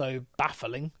 They're also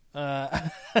baffling,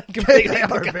 completely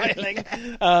beguiling,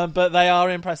 but they are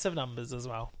impressive numbers as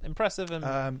well. Impressive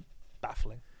and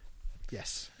baffling.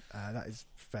 Yes, that is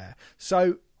fair.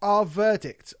 So our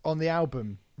verdict on the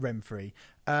album, Remfry,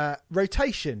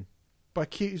 Rotation by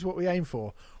Cute Is What We Aim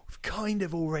For. We've kind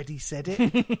of already said it.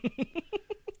 And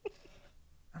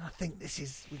I think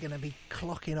we're going to be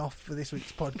clocking off for this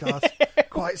week's podcast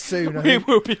quite soon. We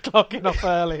will be clocking off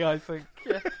early, I think.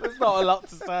 Yeah, there's not a lot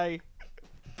to say.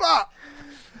 But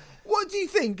what do you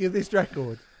think of this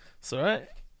record? It's all right.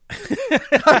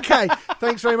 Okay,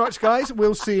 thanks very much, guys.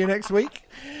 We'll see you next week.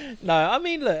 No, I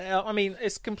mean, look,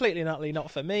 it's completely and utterly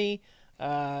not for me.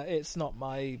 It's not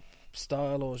my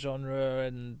style or genre,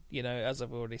 and as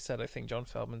I've already said, I think John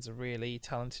Feldman's a really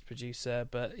talented producer,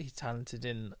 but he's talented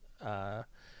in a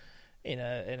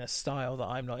style that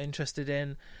I'm not interested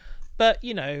in. But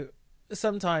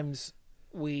sometimes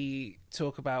we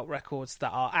talk about records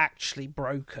that are actually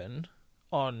broken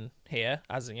on here,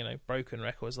 as broken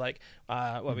records, like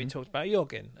we talked about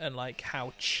Jorgen and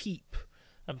how cheap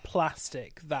and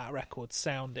plastic that record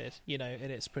sounded, in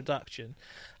its production.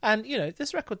 And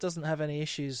this record doesn't have any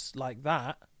issues like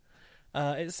that.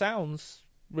 It sounds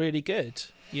really good,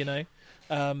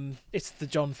 it's the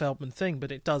John Feldman thing,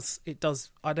 but it does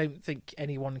I don't think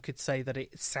anyone could say that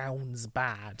it sounds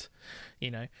bad,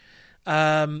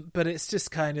 but it's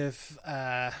just kind of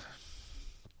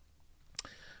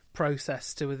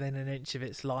processed to within an inch of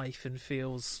its life and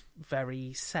feels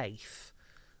very safe,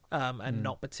 and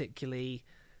not particularly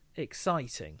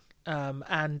exciting.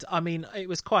 And I mean, it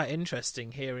was quite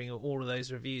interesting hearing all of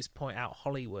those reviews point out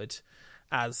Hollywood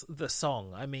as the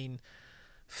song. I mean,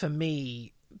 for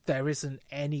me, there isn't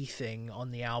anything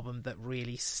on the album that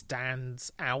really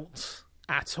stands out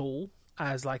at all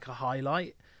as a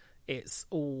highlight. It's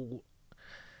all,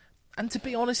 and to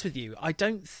be honest with you, I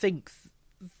don't think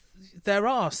there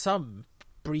are some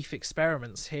brief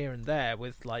experiments here and there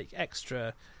with like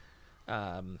extra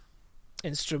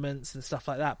instruments and stuff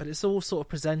like that, but it's all sort of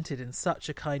presented in such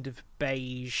a kind of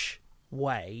beige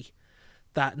way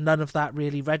that none of that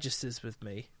really registers with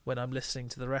me when I'm listening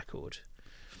to the record.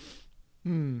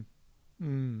 I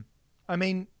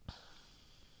mean,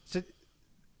 so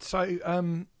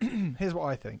here's what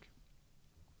I think.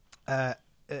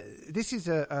 This is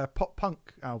a pop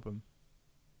punk album,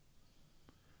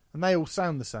 and they all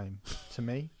sound the same to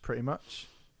me, pretty much.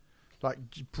 Like,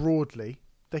 broadly,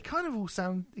 they kind of all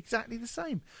sound exactly the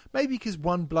same. Maybe because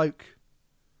one bloke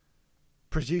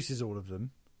produces all of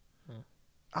them.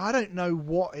 I don't know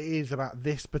what it is about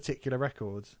this particular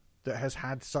record that has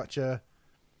had such a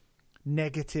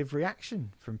negative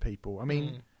reaction from people. I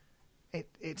mean,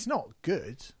 it's not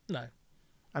good. No.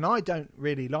 And I don't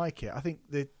really like it. I think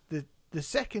the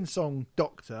second song,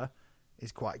 Doctor,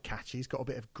 is quite catchy. It's got a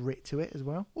bit of grit to it as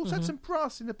well. Also had some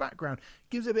brass in the background.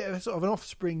 Gives a bit of a sort of an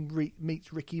Offspring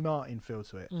meets Ricky Martin feel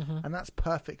to it. And that's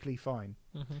perfectly fine.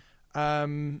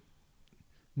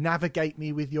 Navigate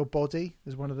me with your body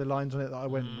is one of the lines on it that I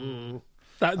went, ooh.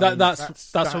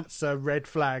 That's a red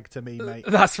flag to me, mate.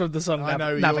 That's from the song I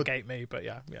know Navigate Me, but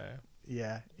yeah.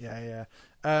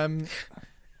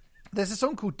 There's a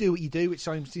song called Do What You Do, which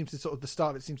seems to sort of the start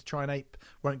of it seems to try and ape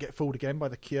Won't Get Fooled Again by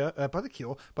the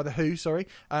Who, sorry.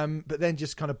 But then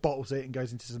just kind of bottles it and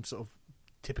goes into some sort of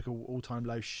typical all-time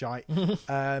low shite.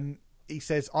 He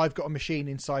says, I've got a machine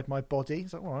inside my body.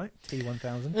 He's like, all right,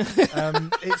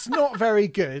 T1000. It's not very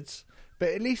good, but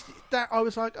at least that I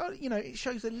was like, oh, it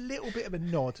shows a little bit of a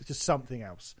nod to something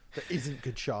else that isn't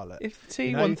Good Charlotte. If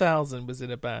T1000 was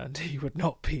in a band, he would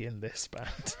not be in this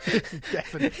band.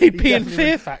 Definitely. He'd be in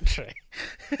Fear Factory.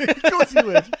 Of course he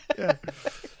would.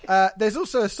 Yeah. There's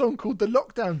also a song called The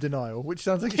Lockdown Denial, which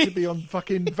sounds like it should be on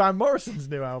fucking Van Morrison's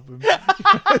new album.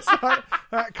 It's like,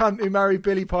 that cunt who married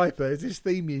Billy Piper is his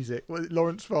theme music.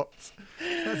 Lawrence Fox.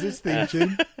 That's his theme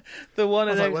tune. The one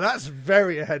I was like, well, that's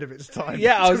very ahead of its time.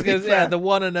 Yeah, I was going to say, the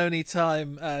one and only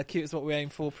time Cute Is What We Aim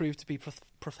For proved to be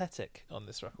prophetic on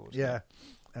this record. Yeah.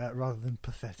 Rather than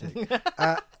pathetic.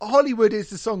 Hollywood is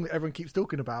the song that everyone keeps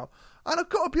talking about. And I've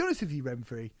got to be honest with you,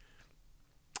 Renfrey.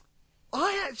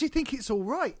 I actually think it's all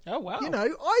right. Oh, wow.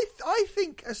 I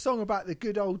think a song about the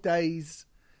good old days,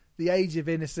 the age of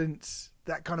innocence,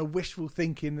 that kind of wishful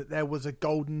thinking that there was a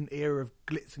golden era of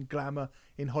glitz and glamour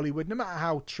in Hollywood, no matter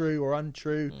how true or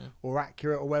untrue or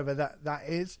accurate or whatever that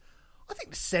is, I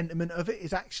think the sentiment of it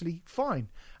is actually fine.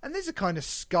 And there's a kind of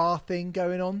ska thing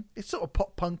going on. It's sort of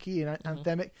pop punky and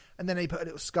anthemic, and then they put a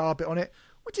little ska bit on it,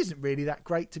 which isn't really that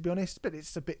great, to be honest, but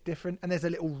it's a bit different. And there's a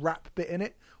little rap bit in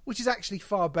it, which is actually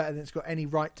far better than it's got any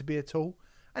right to be at all.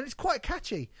 And it's quite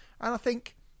catchy. And I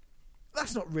think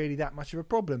that's not really that much of a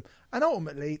problem. And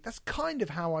ultimately, that's kind of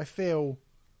how I feel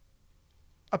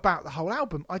about the whole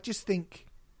album. I just think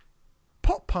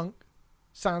pop punk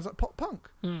sounds like pop punk.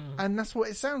 And that's what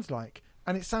it sounds like.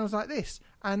 And it sounds like this.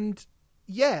 And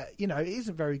yeah, it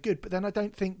isn't very good. But then I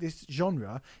don't think this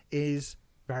genre is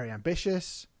very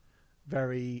ambitious,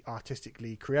 very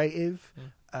artistically creative.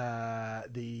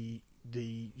 The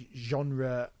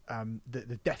genre,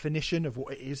 the definition of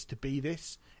what it is to be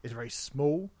this is very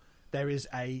small. There is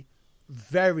a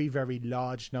very, very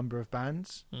large number of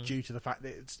bands due to the fact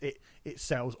that it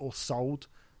sells or sold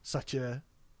such a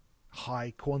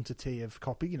high quantity of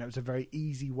copy. It's a very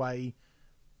easy way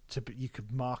you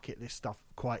could market this stuff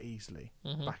quite easily,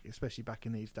 especially back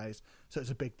in these days. So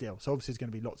it's a big deal. So obviously there's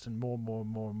going to be lots and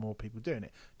more people doing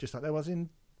it, just like there was in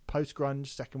post grunge,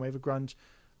 second wave of grunge,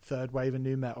 third wave of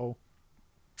new metal,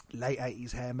 late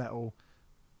 80s hair metal.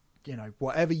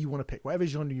 Whatever you want to pick, whatever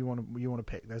genre you want to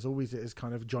pick, there's always this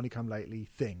kind of Johnny come lately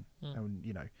thing.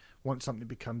 And once something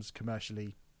becomes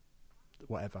commercially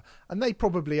whatever, and they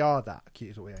probably are that.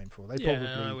 Cute Is What We Aim For.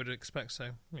 I would expect so.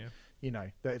 Yeah,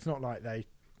 that it's not like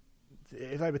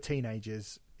if they were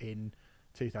teenagers in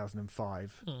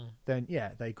 2005, then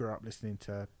yeah, they grew up listening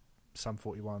to Sum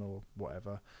 41 or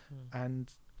whatever,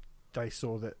 and they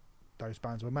saw that those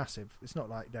bands were massive. It's not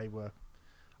like they were.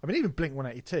 I mean, even Blink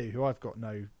 182, who I've got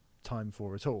no time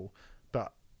for at all,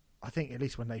 but I think at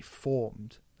least when they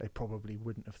formed, they probably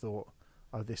wouldn't have thought,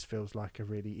 oh, this feels like a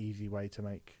really easy way to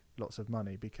make lots of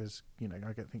money, because I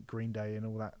don't think Green Day and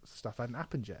all that stuff hadn't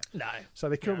happened yet. No. So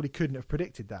they probably couldn't have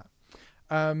predicted that.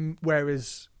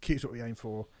 Whereas Cute Is What We Aim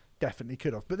For definitely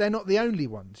could have. But they're not the only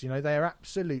ones. They are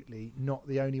absolutely not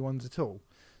the only ones at all.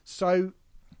 So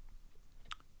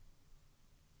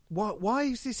why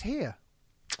is this here?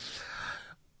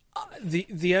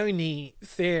 The only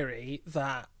theory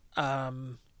that I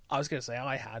was going to say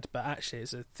I had, but actually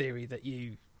it's a theory that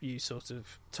you you sort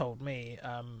of told me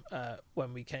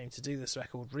when we came to do this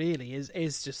record really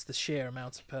is just the sheer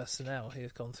amount of personnel who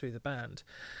have gone through the band,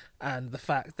 and the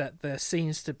fact that there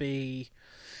seems to be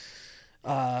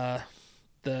the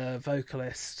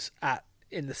vocalist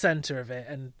in the centre of it,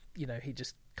 and he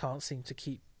just can't seem to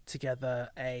keep together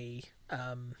a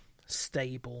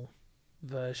stable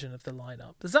version of the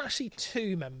lineup. There's actually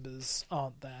 2 members,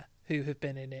 aren't there, who have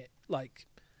been in it, like,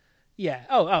 yeah,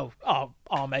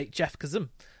 our mate Jeff Kazum.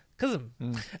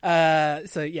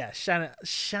 So yeah, Shan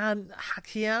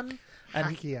Hakian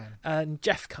and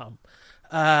Jeff Cum.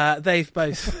 They've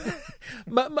both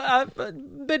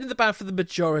been in the band for the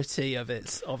majority of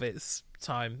its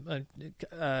time.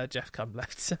 Jeff Cum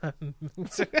left.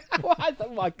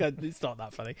 Oh my God, it's not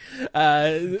that funny.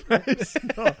 It's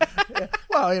not. Yeah.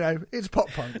 Well, it's pop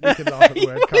punk. We can laugh at the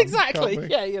word cum, exactly. can't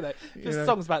we? Yeah, just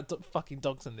songs about fucking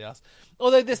dogs in the ass.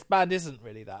 Although this band isn't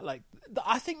really that. Like,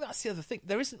 I think that's the other thing.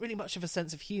 There isn't really much of a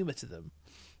sense of humour to them.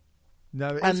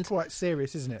 No, it's quite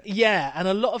serious, isn't it? Yeah, and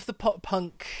a lot of the pop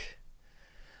punk.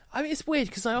 I mean, it's weird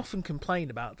because I often complain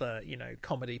about the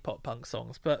comedy pop punk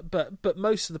songs, but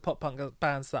most of the pop punk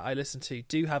bands that I listen to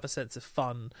do have a sense of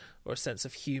fun or a sense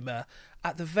of humour,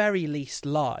 at the very least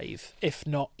live, if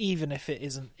not even if it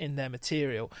isn't in their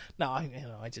material. Now,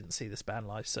 I didn't see this band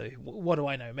live, so what do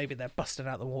I know? Maybe they're busting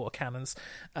out the water cannons,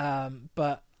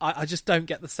 but I just don't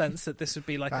get the sense that this would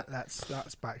be like that's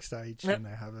backstage when they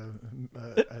have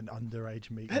an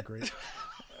underage meet and greet.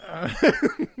 I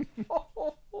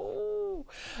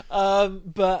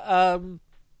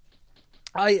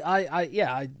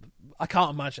can't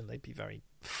imagine they'd be very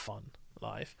fun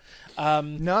live.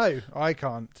 No, I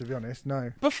can't, to be honest.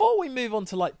 No. Before we move on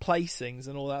to like placings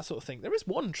and all that sort of thing, there is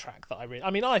one track that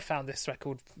I found this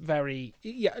record very.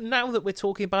 Yeah, now that we're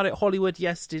talking about it, Hollywood,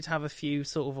 yes, did have a few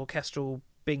sort of orchestral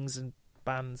bings and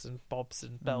bands and bobs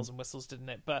and bells and whistles, didn't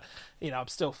it? But I'm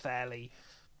still fairly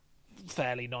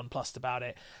nonplussed about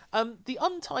it. The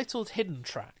untitled hidden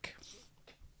track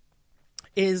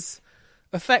is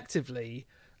effectively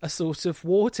a sort of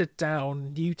watered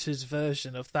down, neutered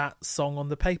version of that song on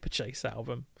the Paper Chase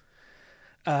album.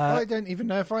 I don't even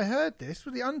know if I heard this.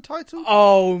 Was the untitled?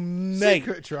 Oh, mate,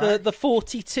 secret track? the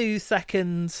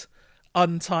 42-second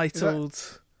untitled.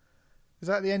 Is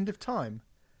that the end of time?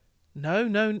 No.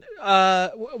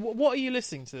 What are you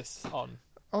listening to this on?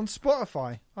 On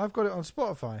Spotify. I've got it on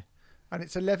Spotify. And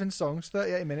it's 11 songs,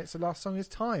 38 minutes. The last song is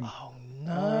Time. Oh,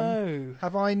 no.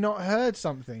 Have I not heard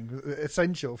something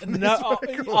essential from this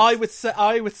record? I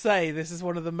would say this is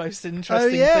one of the most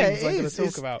interesting things I'm going to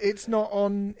talk about. It's not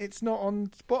on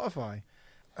Spotify.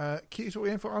 Cute what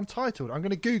we're in for Untitled. I'm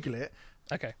going to Google it.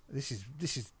 Okay. This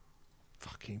is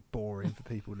fucking boring for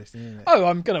people listening, isn't it? Oh,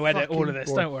 I'm going to edit all of this.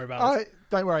 Boring. Don't worry about it.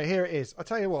 Don't worry. Here it is. I'll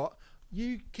tell you what.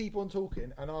 You keep on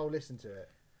talking and I'll listen to it.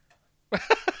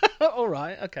 All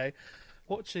right, okay.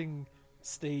 Watching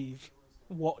Steve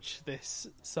watch this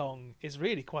song is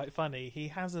really quite funny. He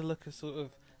has a look of sort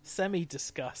of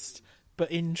semi-disgust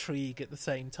but intrigue at the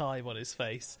same time on his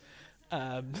face.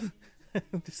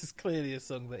 This is clearly a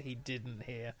song that he didn't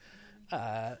hear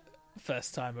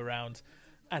first time around,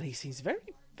 and he seems very,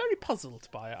 very puzzled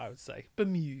by it, I would say.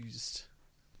 Bemused.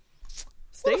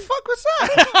 Steve? What the fuck was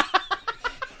that?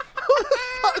 What the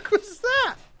fuck was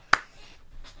that?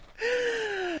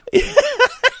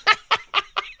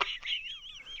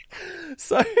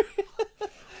 So, what the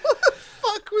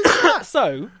fuck was that?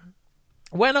 So,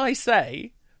 when I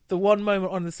say the one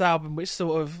moment on this album which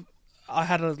sort of I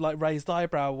had a raised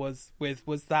eyebrow was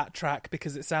that track,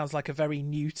 because it sounds like a very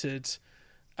neutered,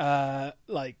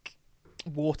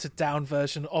 watered down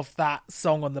version of that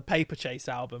song on the Paper Chase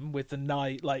album with the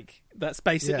knife, that's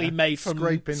basically made from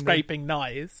scraping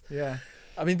knives. Yeah.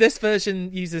 I mean, this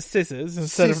version uses scissors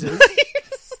instead of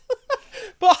knives.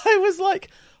 But I was like,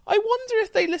 I wonder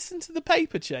if they listened to the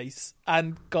Paper Chase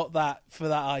and got that for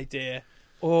that idea.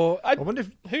 Or I wonder if,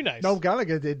 who knows? Noel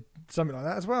Gallagher did something like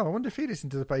that as well. I wonder if he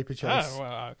listened to the Paper Chase. Oh,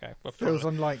 well, okay. Well, feels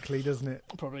unlikely, doesn't it?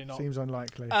 Probably not. Seems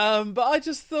unlikely. But I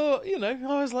just thought,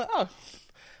 I was like, oh,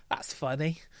 that's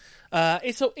funny.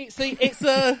 It's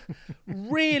a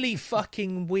really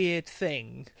fucking weird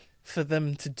thing for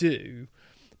them to do,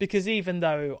 because even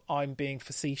though I'm being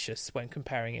facetious when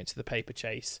comparing it to the Paper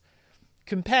Chase,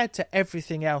 compared to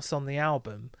everything else on the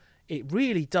album, it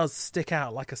really does stick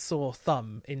out like a sore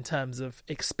thumb in terms of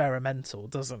experimental,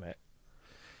 doesn't it?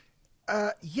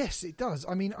 Yes, it does.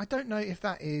 I mean, I don't know if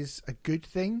that is a good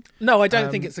thing. No, I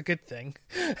don't think it's a good thing.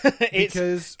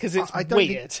 Because it's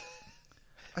weird.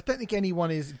 I don't think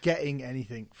anyone is getting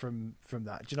anything from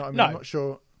that. Do you know what I mean? No. I'm not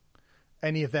sure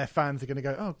any of their fans are going to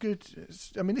go, oh, good.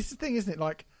 I mean, this is the thing, isn't it?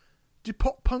 Like, do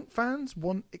pop punk fans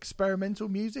want experimental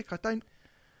music? I don't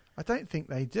think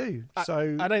they do.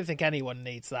 So I don't think anyone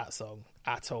needs that song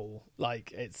at all.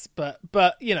 Like but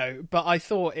I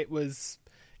thought it was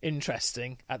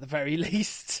interesting at the very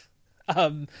least.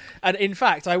 And in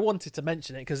fact, I wanted to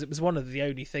mention it because it was one of the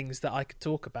only things that I could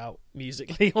talk about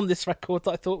musically on this record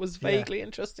that I thought was vaguely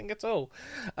interesting at all.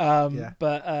 But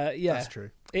that's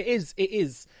true. It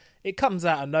is. It comes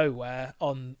out of nowhere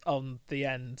on the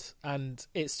end, and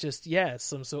it's just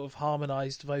some sort of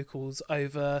harmonised vocals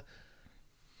over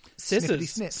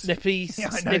scissors, snippy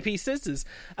scissors,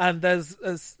 and there's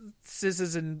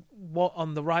scissors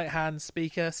on the right hand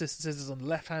speaker, scissors on the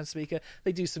left hand speaker.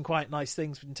 They do some quite nice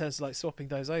things in terms of like swapping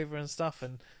those over and stuff,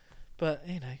 but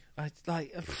I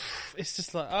like it's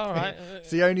just like, all right.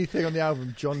 It's the only thing on the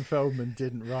album John Feldman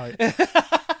didn't write.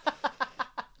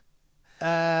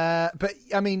 But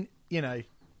I mean, I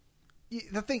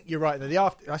think you're right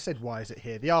though. I said, why is it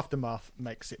here? The aftermath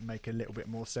makes it make a little bit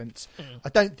more sense. I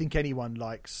don't think anyone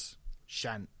likes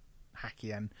Shant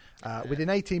Hakian. Within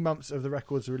 18 months of the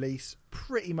record's release,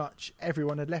 pretty much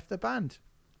everyone had left the band.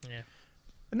 Yeah,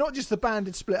 and not just the band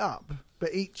had split up,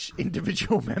 but each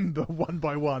individual member, one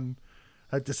by one,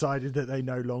 had decided that they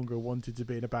no longer wanted to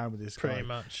be in a band with this guy. Pretty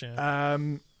much. Yeah.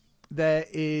 There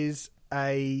is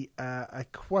a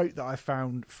quote that I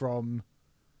found from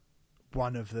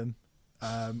one of them,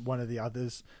 one of the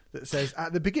others, that says,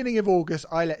 "At the beginning of August,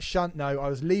 I let Shant know I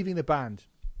was leaving the band.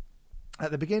 At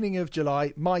the beginning of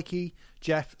July, Mikey,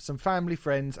 Jeff, some family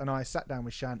friends, and I sat down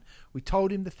with Shant. We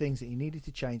told him the things that he needed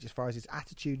to change as far as his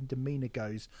attitude and demeanour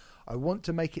goes. I want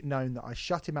to make it known that I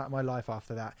shut him out of my life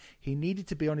after that. He needed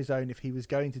to be on his own if he was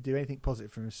going to do anything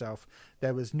positive for himself.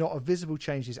 There was not a visible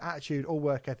change in his attitude or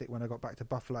work ethic when I got back to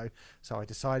Buffalo, so I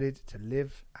decided to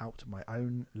live out my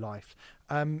own life."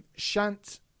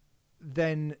 Shant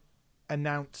then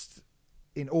announced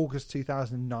in August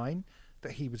 2009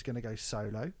 that he was going to go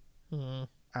solo.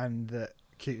 And that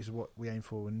Cute Is What We Aim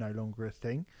For were no longer a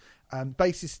thing.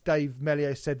 Bassist Dave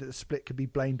Melio said that the split could be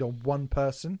blamed on one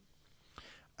person.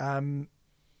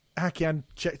 Hakian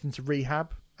checked into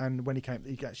rehab, and when he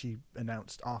actually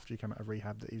announced after he came out of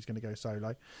rehab that he was going to go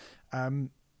solo.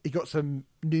 He got some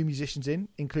new musicians in,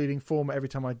 including former Every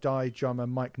Time I Die drummer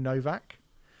Mike Novak.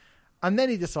 And then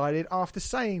he decided, after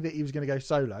saying that he was going to go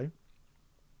solo,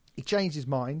 he changed his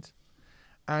mind,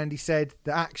 and he said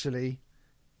that actually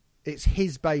it's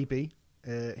his baby.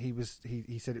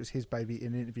 He said it was his baby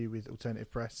in an interview with Alternative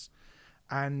Press,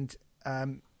 and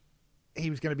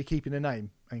he was going to be keeping the name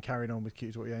and carrying on with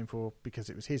Cute Is What You Aim For because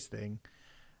it was his thing.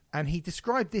 And he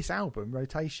described this album,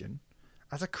 Rotation,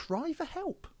 as a cry for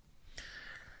help.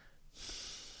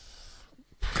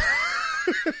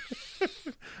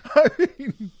 I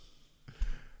mean,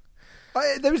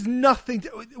 there was nothing.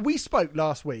 We spoke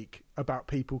last week about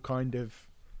people kind of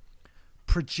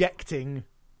projecting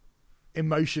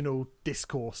emotional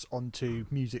discourse onto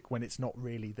music when it's not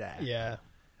really there. Yeah.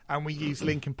 And we use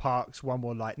Linkin Park's One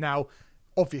More Light. Now,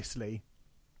 obviously,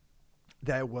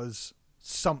 there was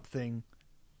something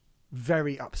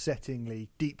very upsettingly,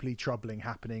 deeply troubling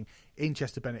happening in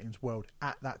Chester Bennington's world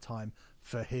at that time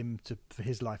for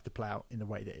his life to play out in the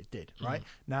way that it did, right?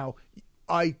 Now,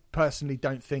 I personally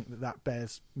don't think that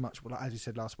bears much, as you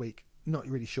said last week, not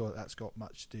really sure that that's got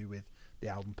much to do with the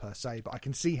album per se, but I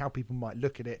can see how people might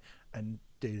look at it and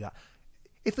do that.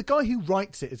 If the guy who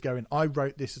writes it is going, I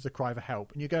wrote this as a cry for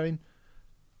help, and you're going,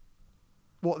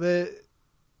 what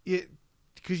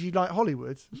because you like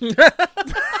Hollywood?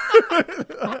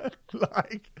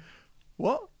 Like,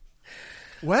 what?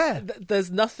 Where? There's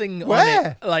nothing Where? on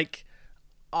it. Like,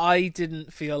 I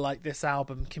didn't feel like this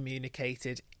album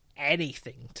communicated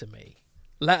anything to me,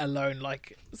 let alone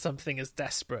like something as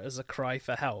desperate as a cry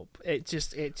for help. It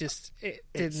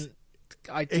didn't.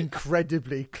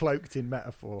 Incredibly cloaked in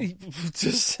metaphor,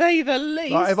 to say the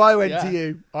least. Like if I went to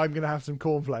you, I'm going to have some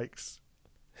cornflakes,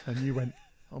 and you went,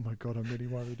 oh my god, I'm really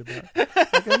worried about it.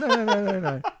 I go,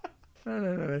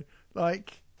 no.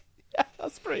 Like, yeah,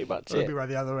 that's pretty much it. It'll be right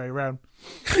the other way around.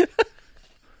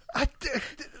 I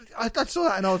saw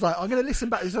that and I was like, I'm going to listen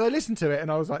back. So I listened to it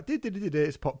and I was like,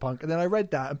 it's pop punk. And then I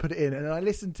read that and put it in, and then I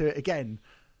listened to it again,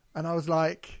 and I was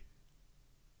like,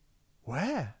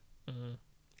 where? Mm-hmm.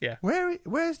 Yeah.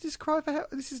 Where's this cry for help?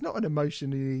 This is not an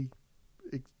emotionally.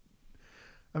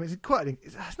 I mean,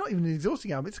 it's not even an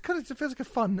exhausting album. It feels like a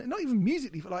fun, not even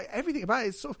musically, but like everything about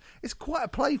it. It's quite a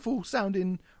playful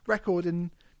sounding record,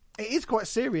 and it is quite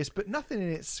serious, but nothing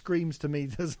in it screams to me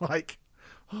that's like,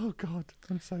 oh god,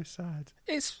 I'm so sad.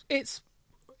 It's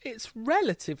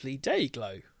relatively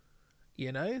Dayglow,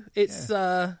 you know. It's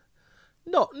not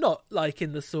like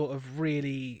in the sort of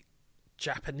really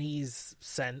Japanese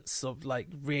sense of like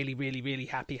really, really, really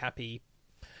happy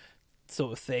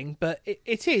sort of thing. But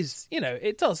it is,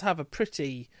 it does have a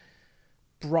pretty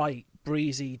bright,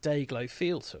 breezy Dayglow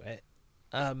feel to it.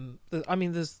 I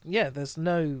mean, there's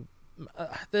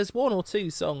one or two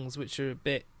songs which are a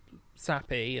bit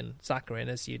sappy and saccharine,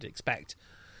 as you'd expect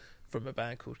from a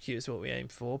band called Q Is What We Aim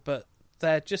For, but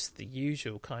they're just the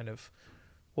usual kind of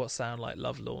what sound like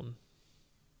lovelorn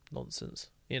nonsense.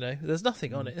 There's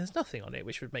nothing on it. There's nothing on it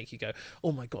which would make you go,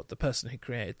 "Oh my god, the person who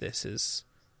created this is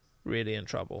really in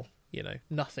trouble."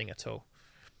 Nothing at all.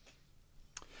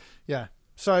 Yeah.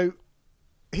 So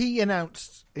he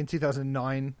announced in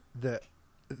 2009 that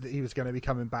he was going to be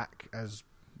coming back as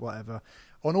whatever.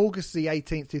 On August the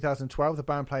 18th, 2012, the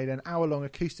band played an hour-long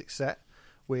acoustic set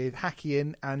with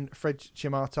Hakiin and Fred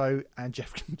Chimato and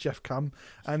Jeff Cum,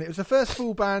 and it was the first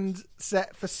full band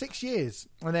set for 6 years.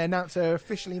 And they announced they're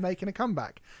officially making a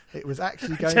comeback. It was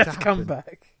actually going to happen.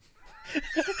 Comeback.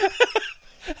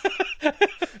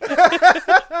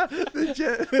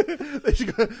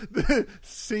 the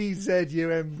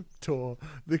CZUM tour,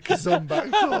 the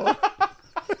Kazombak tour.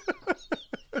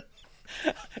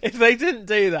 If they didn't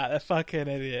do that, they're fucking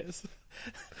idiots.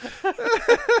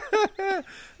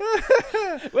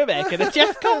 We're making a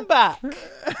Jeff comeback.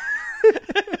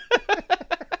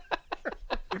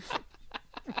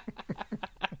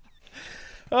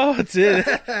 Oh dear,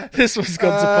 this one's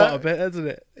gone to pot a bit, hasn't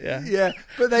it? Yeah.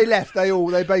 But they left. They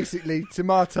basically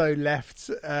Tomato left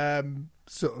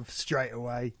sort of straight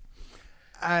away,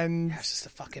 and it was just a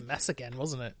fucking mess again,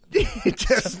 wasn't it?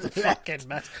 just a fucking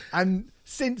mess. And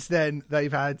since then,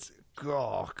 they've had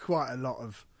quite a lot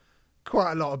of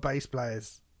bass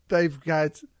players. They've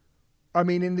had, I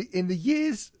mean, in the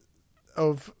years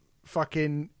of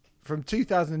fucking from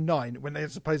 2009 when they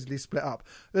supposedly split up,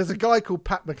 there's a guy called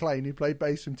Pat McLean who played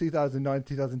bass from 2009 to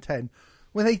 2010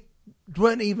 when they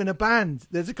weren't even a band.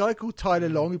 There's a guy called Tyler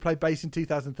Long who played bass in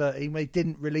 2013 when they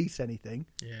didn't release anything.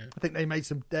 Yeah, I think they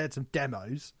had some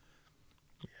demos.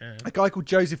 Yeah. A guy called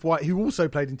Joseph White who also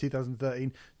played in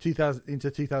 2013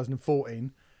 into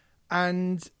 2014,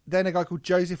 and then a guy called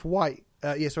Joseph White.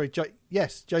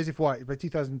 Joseph White, who played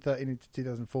 2013 into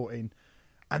 2014,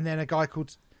 and then a guy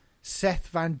called Seth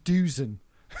Van Dusen.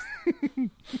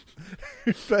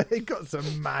 They got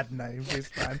some mad names, this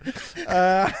man.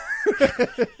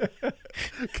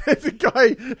 There's a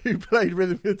guy who played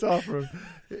rhythm guitar for him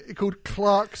called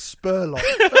Clark Spurlock.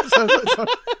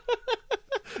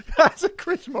 That's a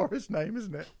Chris Morris name,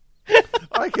 isn't it?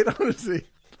 I can honestly,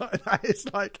 that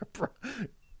is like a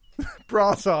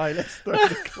brass eye. Let's throw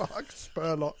the Clark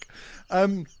Spurlock.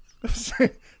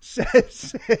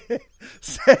 Seth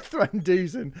Van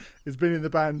Dusen has been in the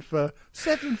band for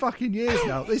 7 fucking years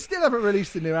now. They still haven't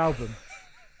released a new album.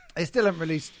 They still haven't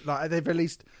released, they've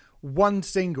released one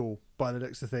single by the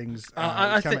looks of things.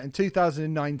 It came out in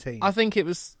 2019. I think it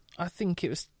was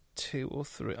 2 or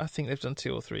 3. I think they've done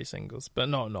 2 or 3 singles, but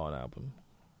not an album.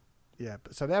 Yeah,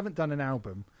 but so they haven't done an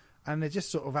album, and they're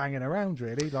just sort of hanging around,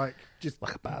 really, just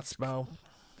like a bad smell.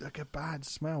 Like a bad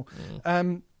smell.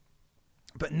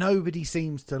 But nobody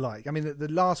seems to like. I mean,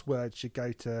 the last word should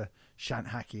go to Shant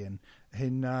Hakiin,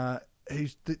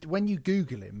 when you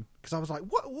Google him, because I was like,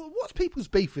 what's people's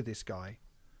beef with this guy?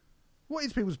 What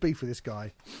is people's beef with this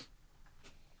guy?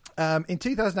 In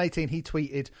 2018, he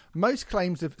tweeted, "Most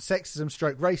claims of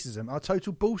sexism/racism are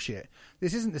total bullshit.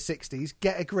 This isn't the 60s.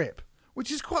 Get a grip," which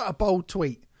is quite a bold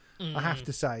tweet, I have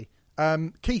to say.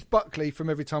 Keith Buckley from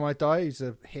Every Time I Die, who's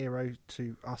a hero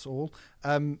to us all,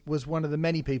 was one of the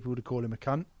many people to call him a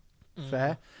cunt.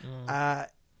 Fair. And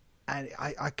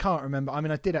I can't remember. I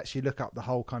mean, I did actually look up the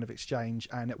whole kind of exchange,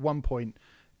 and at one point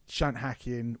Shant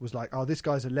Hakiin was like, "Oh, this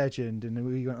guy's a legend," and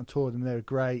we went on tour with them, they were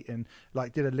great, and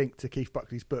did a link to Keith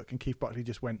Buckley's book, and Keith Buckley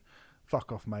just went,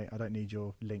 "Fuck off, mate. I don't need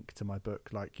your link to my book.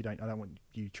 I don't want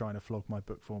you trying to flog my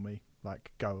book for me.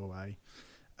 Go away."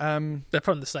 They're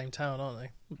from the same town, aren't they?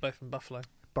 Both from Buffalo.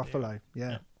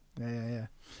 Yeah.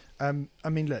 I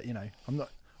mean, look, I'm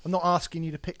not asking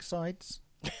you to pick sides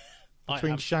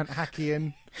between Shant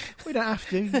Hakiin. We don't have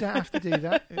to. You don't have to do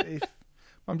that.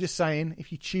 I'm just saying,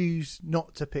 if you choose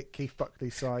not to pick Keith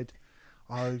Buckley's side,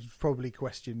 I would probably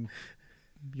question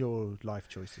your life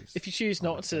choices. If you choose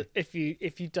not to, if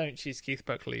you don't choose Keith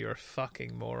Buckley, you're a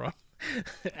fucking moron.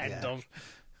 End of.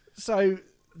 So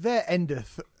there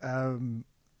endeth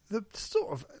the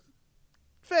sort of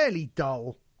fairly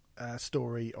dull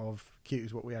story of Q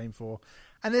Is What We Aim For,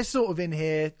 and they're sort of in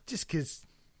here just because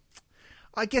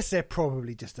I guess they're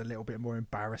probably just a little bit more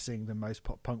embarrassing than most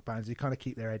pop punk bands who kind of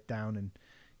keep their head down and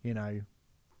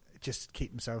just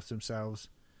keep themselves to themselves.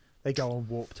 They go on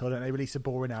Warped Tour, don't they? Release a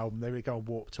boring album, they go on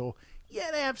Warped Tour. Yeah,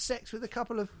 they have sex with a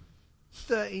couple of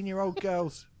 13-year-old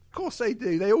girls. Of course they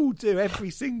do. They all do.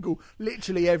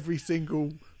 Literally every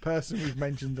single person we've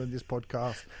mentioned on this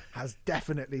podcast has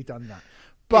definitely done that.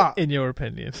 But in your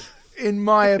opinion, in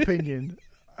my opinion,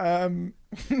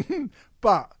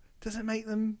 but does it make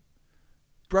them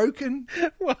broken?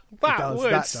 Well,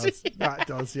 That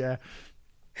does, yeah.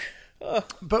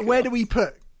 But where do we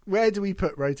put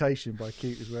Rotation by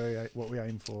Cute is what we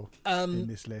aim for in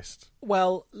this list?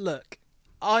 Well, look,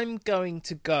 I'm going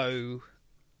to go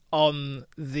on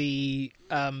the.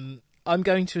 I'm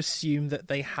going to assume that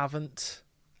they haven't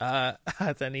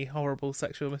had any horrible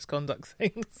sexual misconduct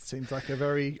things. Seems like a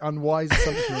very unwise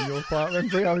assumption on your part,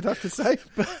 Renfrey, I would have to say.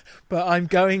 But I'm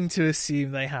going to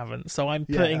assume they haven't, so I'm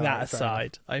putting that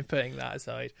aside.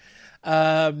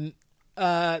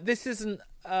 This isn't.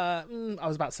 I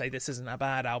was about to say this isn't a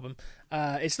bad album.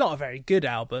 It's not a very good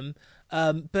album,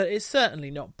 but it's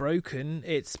certainly not broken.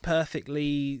 It's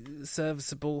perfectly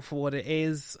serviceable for what it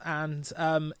is. And,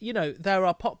 there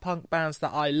are pop punk bands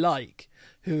that I like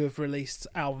who have released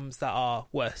albums that are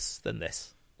worse than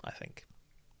this, I think.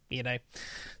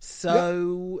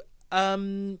 So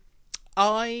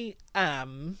I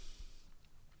am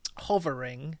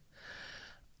hovering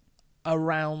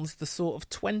around the sort of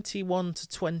 21 to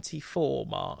 24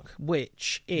 mark,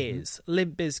 which is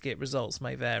Limp Bizkit, Results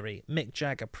May Vary, Mick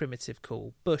Jagger, Primitive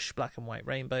Cool, Bush, Black and White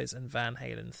Rainbows, and Van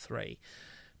Halen 3.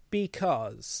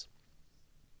 Because...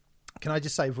 Can I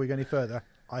just say, before we go any further,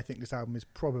 I think this album is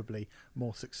probably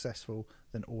more successful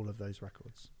than all of those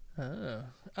records.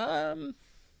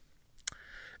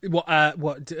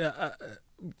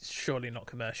 Surely not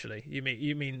commercially. You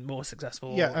mean more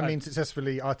successful? Yeah, I mean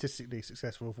successfully, artistically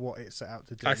successful of what it set out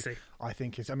to do. I see. I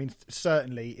think it's. I mean,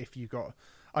 certainly if you got.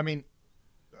 I mean,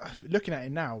 looking at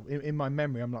it now in my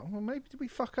memory, I'm like, well, maybe did we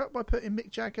fuck up by putting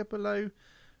Mick Jagger below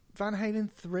Van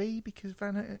Halen 3 because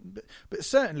Van Halen, but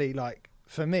certainly, like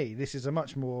for me, this is a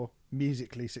much more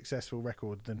musically successful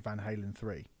record than Van Halen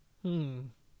 3.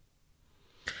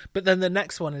 But then the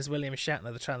next one is William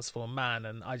Shatner, The Transformed Man,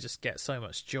 and I just get so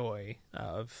much joy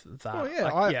out of that.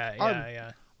 Oh,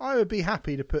 yeah, I would be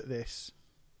happy to put this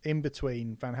in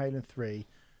between Van Halen 3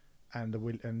 and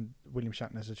William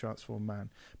Shatner's The Transformed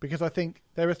Man, because I think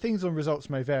there are things on Results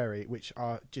May Vary which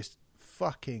are just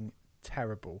fucking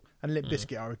terrible, and Limp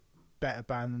Bizkit are a better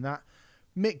band than that.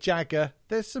 Mick Jagger,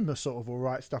 there's some sort of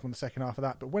alright stuff on the second half of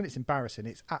that, but when it's embarrassing,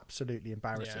 it's absolutely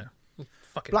embarrassing. Yeah.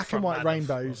 Black and White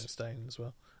Rainbows as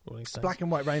well. Black and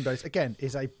White Rainbows again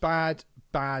is a bad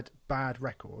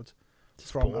record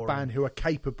from a band who are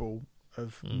capable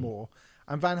of more.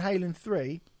 And Van Halen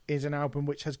 3 is an album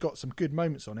which has got some good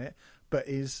moments on it, but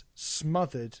is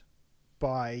smothered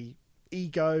by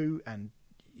ego and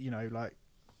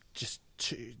just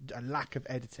a lack of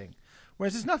editing.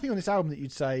 Whereas there's nothing on this album that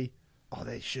you'd say, oh,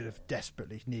 they should have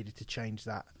desperately needed to change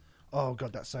that. Oh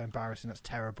God, that's so embarrassing. That's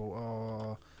terrible.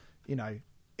 Oh.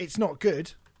 It's not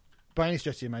good by any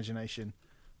stretch of the imagination,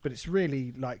 but it's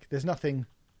really like there's nothing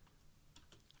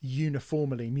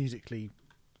uniformly musically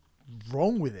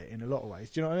wrong with it in a lot of ways.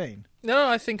 Do you know what I mean? No,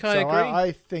 I think I agree.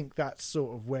 I think that's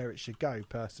sort of where it should go,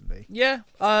 personally. Yeah,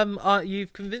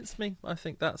 you've convinced me. I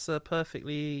think that's a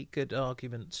perfectly good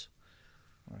argument.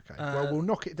 Okay, well, we'll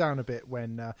knock it down a bit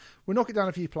when we'll knock it down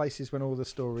a few places when all the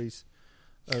stories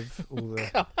of all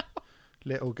the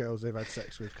little girls they've had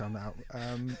sex with come out.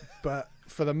 But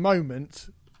for the moment,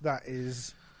 that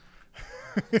is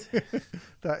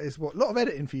what a lot of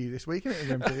editing for you this week,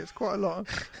 isn't it, Renfrey? It's quite a lot.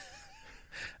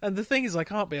 And the thing is, I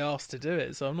can't be asked to do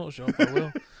it, so I'm not sure if I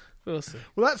will. We'll see.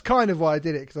 Well, that's kind of why I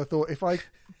did it, because I thought if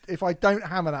I don't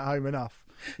hammer that home enough,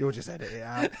 you'll just edit it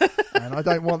out, and I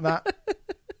don't want that.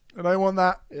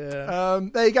 Yeah.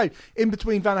 There you go. In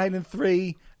between Van Halen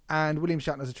 3 and William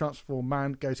Shatner's A Transformed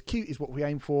Man goes Cute Is What We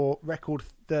Aim For, record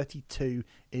 32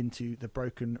 into the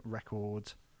Broken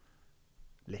Record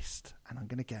list. And I'm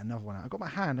going to get another one out. I've got my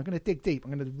hand. I'm going to dig deep.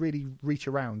 I'm going to really reach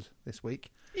around this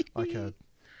week like a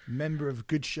member of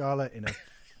Good Charlotte in a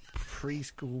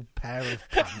preschool pair of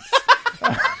pants.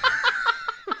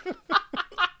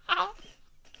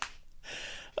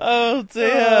 Oh,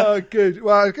 dear. Oh, good.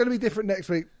 Well, it's going to be different next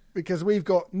week, because we've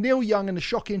got Neil Young and the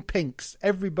Shocking Pinks.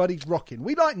 Everybody's rocking.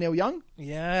 We like Neil Young.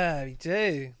 Yeah, we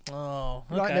do. Oh, okay.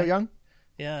 We like Neil Young.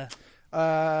 Yeah.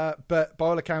 But by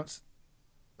all accounts,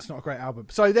 it's not a great album.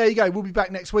 So there you go. We'll be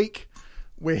back next week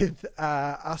with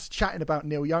us chatting about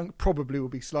Neil Young. Probably will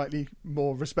be slightly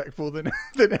more respectful than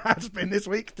it has been this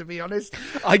week, to be honest.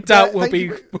 I doubt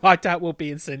we'll be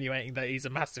insinuating that he's a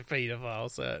massive paedophile,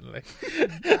 certainly.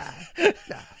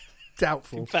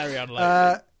 Doubtful. Very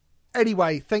unlikely.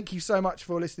 Anyway, thank you so much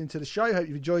for listening to the show. Hope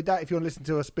you've enjoyed that. If you want to listen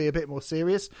to us be a bit more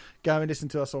serious, go and listen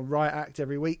to us on Riot Act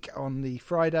every week. On the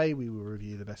Friday, we will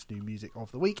review the best new music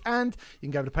of the week. And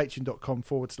you can go to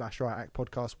patreon.com/Riot Act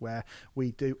podcast, where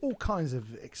we do all kinds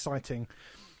of exciting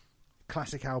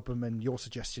classic album and your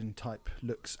suggestion type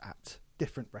looks at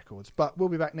different records. But we'll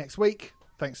be back next week.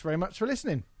 Thanks very much for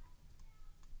listening.